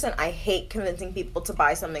salesperson. I hate convincing people to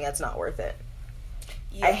buy something that's not worth it.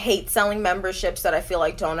 Yeah. I hate selling memberships that I feel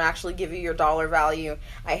like don't actually give you your dollar value.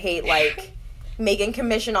 I hate, making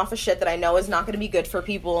commission off of shit that I know is not going to be good for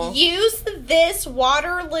people. Use this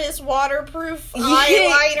waterproof eyeliner.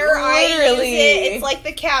 I use it. It's like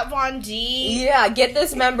the Kat Von D. Yeah, get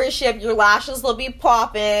this membership. Your lashes will be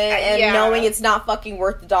popping, and knowing it's not fucking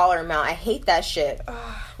worth the dollar amount. I hate that shit.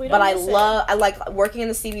 But I like working in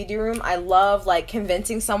the CBD room. I love,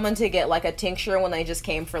 convincing someone to get, a tincture when they just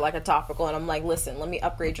came for, a topical. And I'm like, listen, let me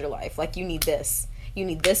upgrade your life. You need this. You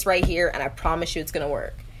need this right here, and I promise you it's going to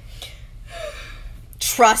work.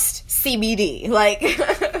 Trust CBD.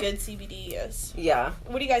 Good CBD, yes. Yeah.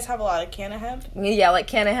 What do you guys have a lot of? Canna hemp? Yeah,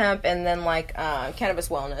 canna hemp, and then, cannabis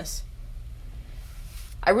wellness.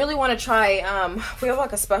 I really want to try, we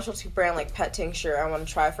have, a specialty brand, pet tincture I want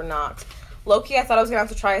to try for Knox. Low-key, I thought I was going to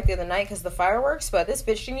have to try it the other night because of the fireworks, but this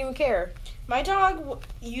bitch didn't even care. My dog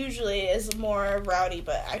usually is more rowdy,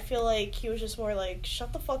 but I feel like he was just more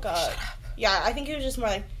shut the fuck up. Shut up. Yeah, I think he was just more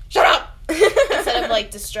shut up! Instead of,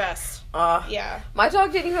 distressed. Yeah. My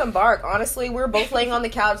dog didn't even bark. Honestly, we were both laying on the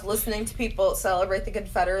couch listening to people celebrate the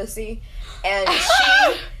Confederacy, and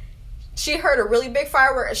she heard a really big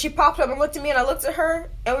firework. She popped up and looked at me, and I looked at her,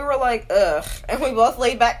 and we were like, ugh. And we both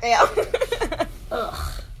laid back down.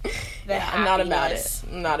 Ugh. I'm not about it.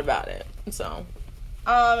 I'm not about it. So.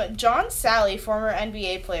 John Sally, former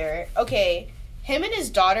NBA player. Okay, him and his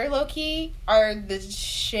daughter, low-key, are the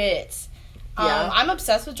shits. Yeah. I'm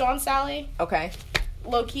obsessed with John Sally. Okay.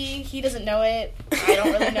 Low-key, he doesn't know it. I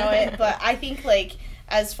don't really know it. But I think,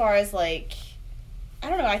 as far as, I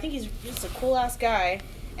don't know, I think he's just a cool-ass guy.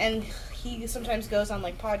 And he sometimes goes on,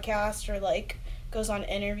 podcasts or, goes on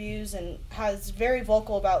interviews and has very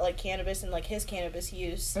vocal about, cannabis and, his cannabis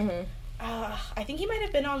use. Mm-hmm. I think he might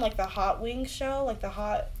have been on, the Hot Wings show, the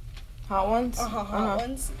Hot Ones? Hot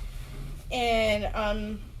Ones.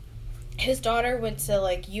 And, his daughter went to,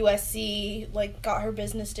 USC, got her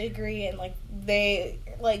business degree, and, they,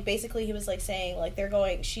 basically he was,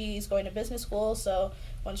 saying, she's going to business school, so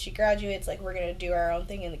once she graduates, we're gonna do our own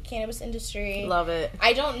thing in the cannabis industry. Love it.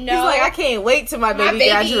 I don't know. He's I can't wait till my baby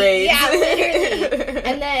graduates. Yeah, literally.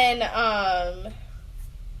 And then,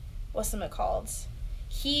 what's it called?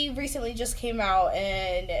 He recently just came out,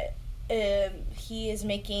 and he is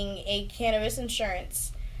making a cannabis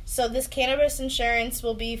insurance. So this cannabis insurance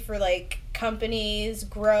will be for, companies,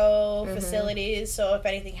 grow facilities. So if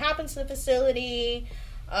anything happens to the facility,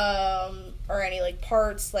 or any,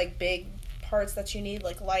 parts, big parts that you need,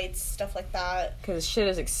 lights, stuff like that. Because shit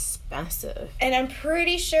is expensive. And I'm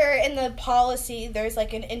pretty sure in the policy, there's,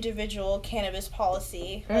 an individual cannabis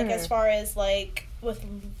policy. As far as, with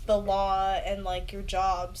the law and, your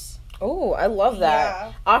jobs. Oh, I love that.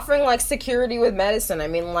 Yeah. Offering, security with medicine. I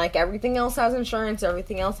mean, everything else has insurance,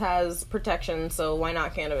 everything else has protection, so why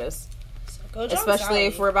not cannabis? So go John especially Sally.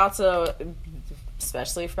 if we're about to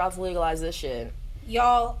legalize this shit.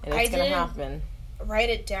 Y'all, and it's gonna happen. Write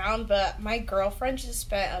it down, but my girlfriend just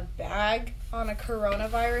spent a bag on a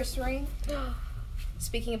coronavirus ring.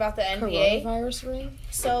 Speaking about the NBA. Coronavirus ring?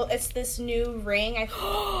 So, it's this new ring.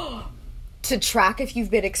 To track if you've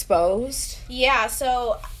been exposed? Yeah,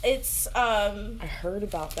 so it's, I heard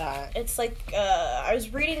about that. It's I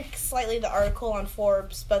was reading slightly the article on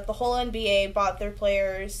Forbes, but the whole NBA bought their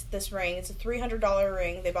players this ring. It's a $300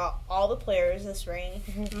 ring. They bought all the players this ring.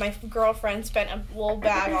 Mm-hmm. My girlfriend spent a little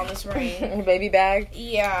bag on this ring. A baby bag?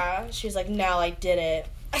 Yeah. She's like, no, I did it.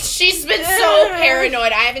 She's been so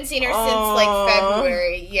paranoid. I haven't seen her since,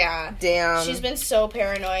 February. Yeah. Damn. She's been so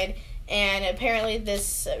paranoid. And apparently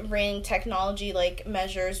this ring technology,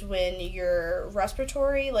 measures when your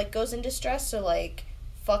respiratory, goes into stress. So,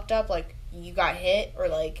 fucked up, you got hit or,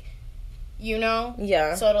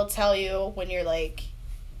 Yeah. So it'll tell you when you're,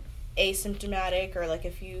 asymptomatic or,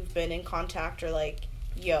 if you've been in contact or,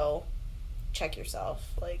 yo, check yourself.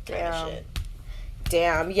 Kind of shit.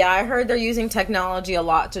 Damn. Yeah, I heard they're using technology a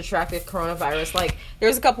lot to track the coronavirus. There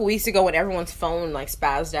was a couple weeks ago when everyone's phone,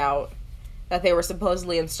 spazzed out. That they were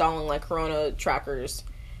supposedly installing, corona trackers.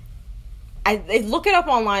 They look it up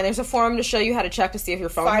online. There's a forum to show you how to check to see if your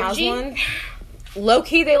phone 5G? has one.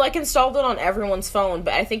 Low-key, they, installed it on everyone's phone,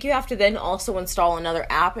 but I think you have to then also install another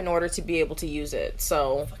app in order to be able to use it,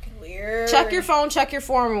 so... Fucking weird. Check your phone, check your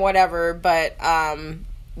form, or whatever, but,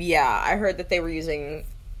 yeah, I heard that they were using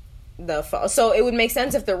the phone. So it would make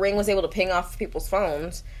sense if the ring was able to ping off people's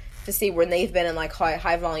phones to see when they've been in,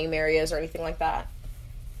 high-volume areas or anything like that.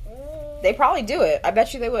 They probably do it. I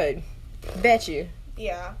bet you they would. Bet you.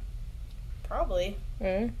 Yeah. Probably.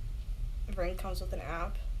 Mm. Ring comes with an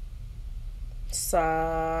app.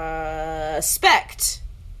 Suspect.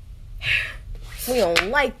 We don't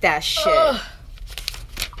like that shit. Ugh.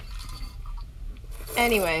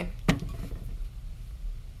 Anyway.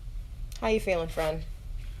 How you feeling, friend?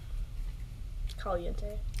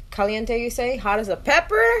 Caliente. Caliente, you say? Hot as a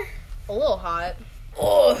pepper? A little hot.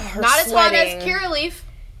 Oh, Not as hot as Curaleaf.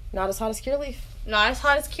 Not as hot as Curaleaf? Not as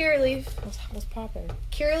hot as Curaleaf. What's poppin'?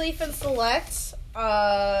 Curaleaf and Select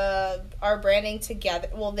are branding together.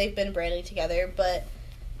 Well, they've been branding together, but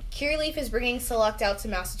Curaleaf is bringing Select out to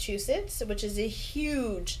Massachusetts, which is a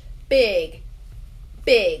huge, big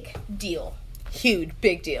deal. Huge,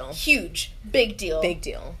 big deal. Huge, big deal. Big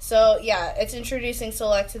deal. So, yeah, it's introducing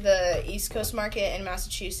Select to the East Coast market in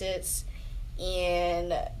Massachusetts,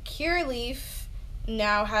 and Curaleaf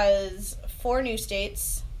now has 4 new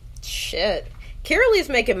states. Shit. Curaleaf's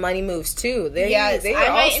making money moves, too. They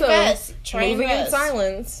are also moving in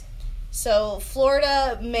silence. So,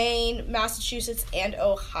 Florida, Maine, Massachusetts, and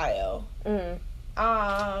Ohio.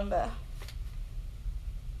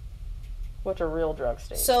 Which are real drug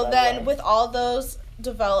states. So then, with all those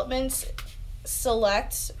developments,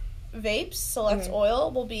 Select vapes, Select oil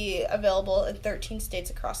will be available in 13 states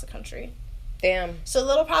across the country. Damn. So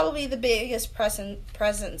that'll probably be the biggest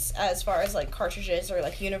presence as far as, like, cartridges or,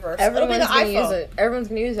 like, universal. Everyone's It'll be the gonna iPhone. use it. Everyone's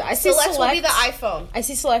gonna use it. I see Select will be the iPhone. I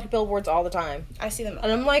see Select billboards all the time. I see them.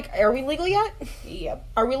 And I'm like, are we legal yet? Yep.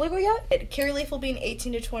 Are we legal yet? Curaleaf will be in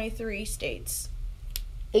 18 to 23 states.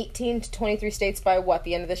 18 to 23 states by what,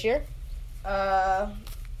 the end of this year?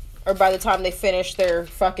 Or by the time they finish their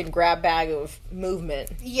fucking grab bag of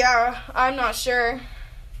movement. Yeah, I'm not sure.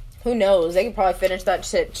 Who knows? They could probably finish that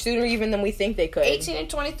shit sooner even than we think they could. 18 and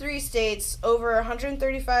 23 states, over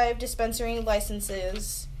 135 dispensary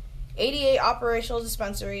licenses, 88 operational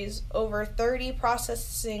dispensaries, over 30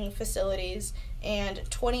 processing facilities, and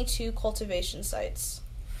 22 cultivation sites.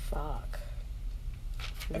 Fuck.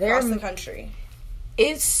 Across the country.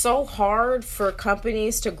 It's so hard for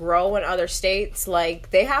companies to grow in other states. Like,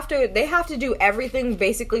 they have to do everything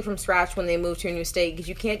basically from scratch when they move to a new state, because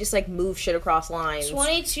you can't just, like, move shit across lines.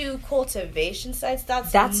 22 cultivation sites?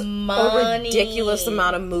 That's a money. ridiculous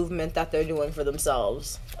amount of movement that they're doing for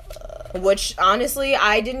themselves. Which, honestly,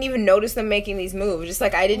 I didn't even notice them making these moves. Just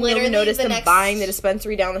like I didn't even notice them buying the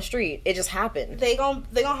dispensary down the street. It just happened. They gonna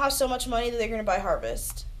have so much money that they're gonna buy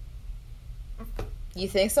Harvest. You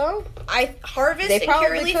think so? Harvest they and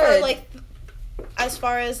probably Curaleaf are, like, as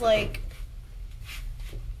far as, like,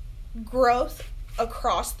 growth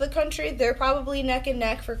across the country, they're probably neck and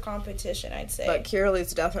neck for competition, I'd say. But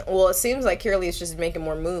Curaleaf's definitely... Well, it seems like Curaleaf's just making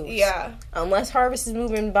more moves. Yeah. Unless Harvest is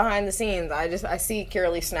moving behind the scenes, I see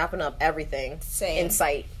Curaleaf snapping up everything. Same. In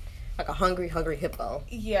sight. Like a hungry hippo.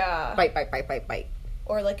 Yeah. Bite, bite, bite, bite, bite.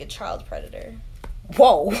 Or like a child predator.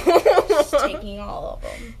 Whoa. Just taking all of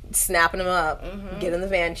them. Snapping them up. Mm-hmm. Get in the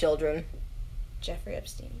van, children. Jeffrey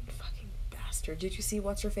Epstein. Fucking bastard. Did you see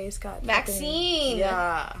what's her face got? Maxine.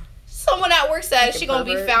 Yeah. Someone at work said she gonna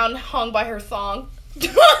pervert. be found hung by her thong.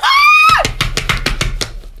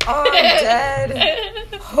 Oh, I'm dead.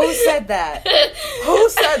 Who said that? Who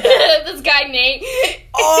said that? This guy, Nate.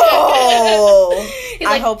 Oh.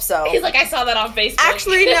 I hope so. He's like, I saw that on Facebook.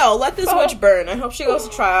 Actually, no. Let this witch burn. I hope she goes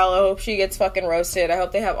to trial. I hope she gets fucking roasted. I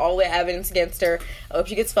hope they have all the evidence against her. I hope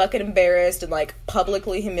she gets fucking embarrassed and, like,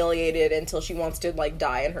 publicly humiliated until she wants to, like,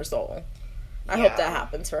 die in her soul. I hope that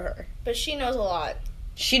happens for her. But she knows a lot.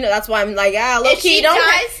 She know. That's why I'm like, low key,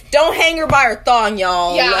 dies, don't hang her by her thong,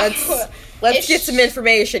 y'all. Yeah. Let's get some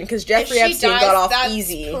information, because Jeffrey Epstein got off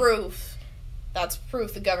easy. That's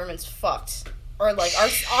proof the government's fucked. Or, like,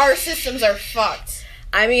 our systems are fucked.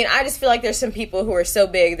 I mean, I just feel like there's some people who are so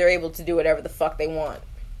big, they're able to do whatever the fuck they want.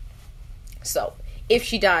 So, if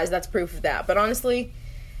she dies, that's proof of that. But honestly,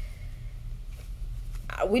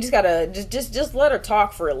 we just gotta, just let her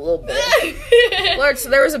talk for a little bit. So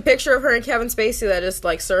there was a picture of her and Kevin Spacey that just,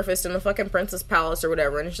 like, surfaced in the fucking Princess Palace or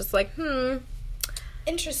whatever, and it's just like,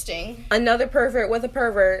 Interesting. Another pervert with a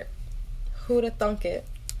pervert. Who'd have thunk it?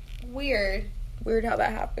 Weird how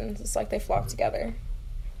that happens. It's like they flock together.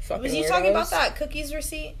 Fucking Was you weirdos. talking about that cookies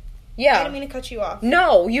receipt? Yeah. I didn't mean to cut you off.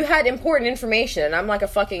 No, you had important information, and I'm like a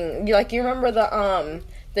fucking... you remember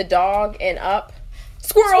the dog in Up?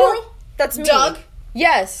 Squirrel! That's me. Doug?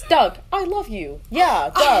 Yes, Doug. I love you. Yeah,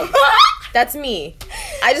 Doug. That's me.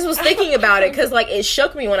 I just was thinking about it, because, like, it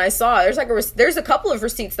shook me when I saw it. There's a couple of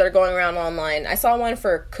receipts that are going around online. I saw one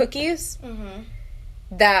for cookies. Mm-hmm.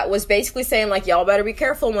 That was basically saying, like, y'all better be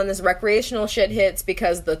careful when this recreational shit hits,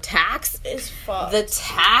 because the tax is fucked. The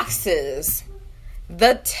taxes,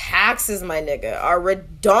 my nigga, are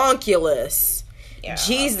redonkulous. Yeah.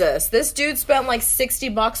 Jesus, this dude spent like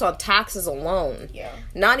 $60 on taxes alone. Yeah.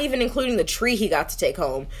 Not even including the tree he got to take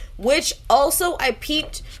home, which also I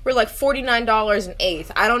peeped were like $49 an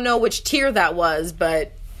eighth. I don't know which tier that was,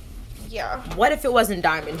 but yeah. What if it wasn't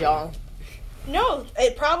diamond, y'all? No,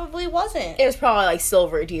 it probably wasn't. It was probably like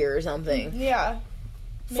silver tier or something. Yeah.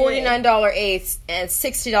 $49 eighths and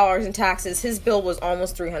 $60 in taxes. His bill was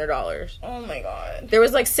almost $300. Oh my god. There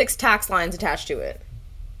was like 6 tax lines attached to it.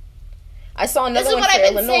 I saw another one what for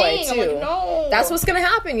I've been Illinois saying. too. I'm like, no. That's what's gonna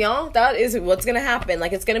happen, y'all. That is what's gonna happen.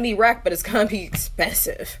 Like, it's gonna be wrecked, but it's gonna be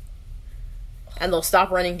expensive. And they'll stop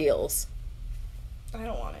running deals. I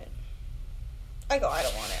don't want it. I don't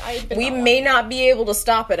want it. We may not be able to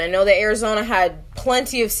stop it. I know that Arizona had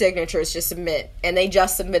plenty of signatures to submit, and they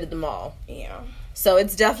just submitted them all. Yeah. So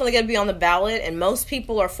it's definitely going to be on the ballot, and most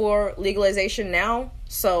people are for legalization now.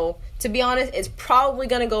 So, to be honest, it's probably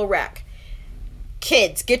going to go wreck.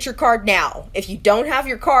 Kids, get your card now. If you don't have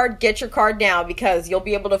your card, get your card now, because you'll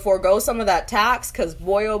be able to forego some of that tax, because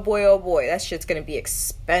boy, oh boy, that shit's going to be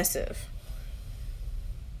expensive.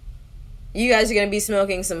 You guys are going to be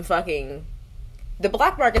smoking some fucking... The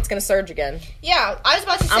black market's going to surge again. Yeah, I was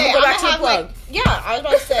about to say... I'm going to go back to the plug. I was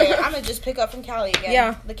about to say, I'm going to just pick up from Cali again.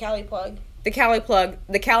 Yeah. The Cali plug. The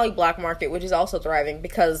Cali black market, which is also thriving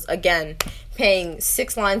because, again, paying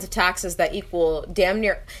 6 lines of taxes that equal damn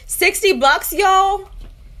near $60, y'all.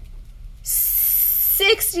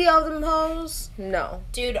 60 of them hoes. No,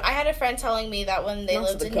 dude, I had a friend telling me that when they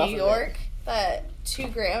lived in New York, that 2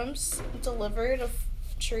 grams delivered a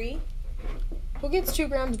tree. Who gets 2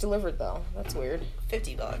 grams delivered though? That's weird.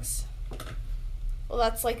 $50. Well,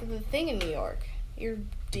 that's like the thing in New York. Your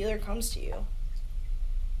dealer comes to you.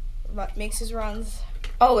 Makes his runs.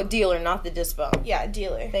 Oh, a dealer, not the dispo. Yeah, a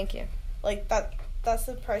dealer. Thank you. Like, that's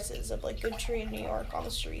the prices of, like, good tree in New York on the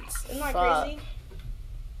streets. Isn't that crazy?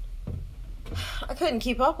 I couldn't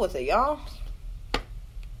keep up with it, y'all.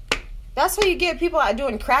 That's how you get people out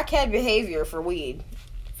doing crackhead behavior for weed.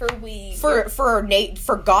 For weed.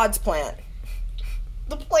 For God's plant.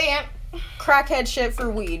 The plant. Crackhead shit for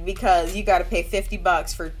weed, because you gotta pay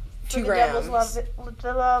 $50 for 2 grams.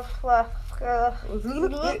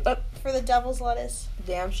 For the devil's lettuce.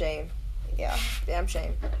 Damn shame. Yeah. Damn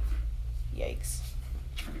shame. Yikes.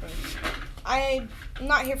 I'm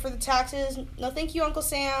not here for the taxes. No, thank you, Uncle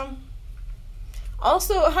Sam.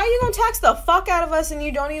 Also, how you gonna tax the fuck out of us and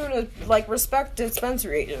you don't even, like, respect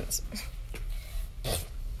dispensary agents?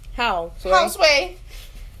 How? Houseway.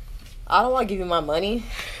 I don't want to give you my money.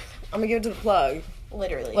 I'm gonna give it to the plug.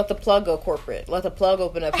 Literally. Let the plug go corporate. Let the plug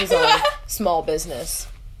open up his own small business.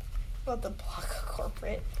 Let the plug go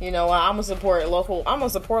corporate. You know what? I'm gonna support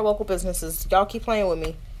local businesses. Y'all keep playing with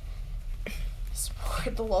me.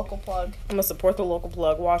 Support the local plug. I'm gonna support the local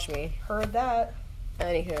plug. Watch me. Heard that.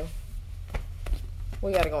 Anywho,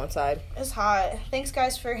 we gotta go inside. It's hot. Thanks,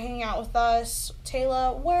 guys, for hanging out with us.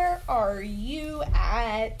 Tayla, where are you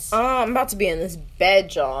at? I'm about to be in this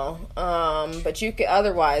bed, y'all. But you could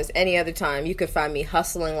otherwise any other time you could find me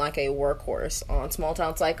hustling like a workhorse on Small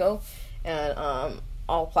Town Psycho, and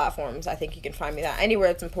all platforms. I think you can find me that anywhere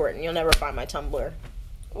it's important. You'll never find my Tumblr.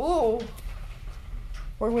 Ooh.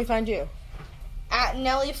 Where can we find you? At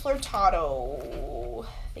Nellie Flirtado.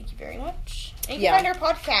 Thank you very much. And you can find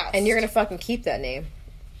our podcast. And you're gonna fucking keep that name.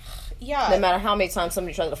 Yeah. No matter how many times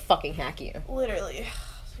somebody tries to fucking hack you. Literally.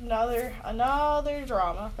 Another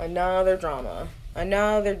drama. Another drama.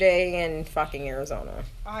 Another day in fucking Arizona.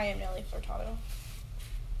 I am Nellie Flirtado.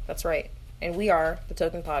 That's right. And we are the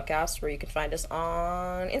Token Podcast, where you can find us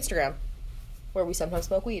on Instagram, where we sometimes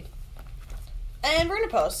smoke weed. And we're gonna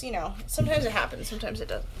post, sometimes it happens, sometimes it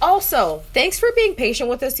doesn't. Also, thanks for being patient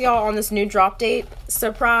with us, y'all, on this new drop date.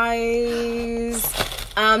 Surprise!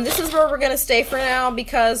 This is where we're gonna stay for now,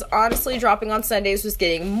 because honestly, dropping on Sundays was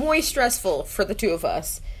getting more stressful for the 2 of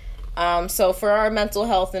us. So for our mental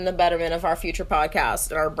health and the betterment of our future podcast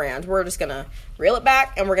and our brand, we're just gonna reel it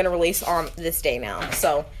back, and we're gonna release on this day now.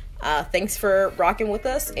 So, thanks for rocking with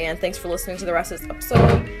us, and thanks for listening to the rest of this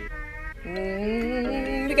episode.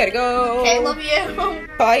 We gotta go. Okay, love you.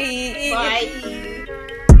 Bye. Bye.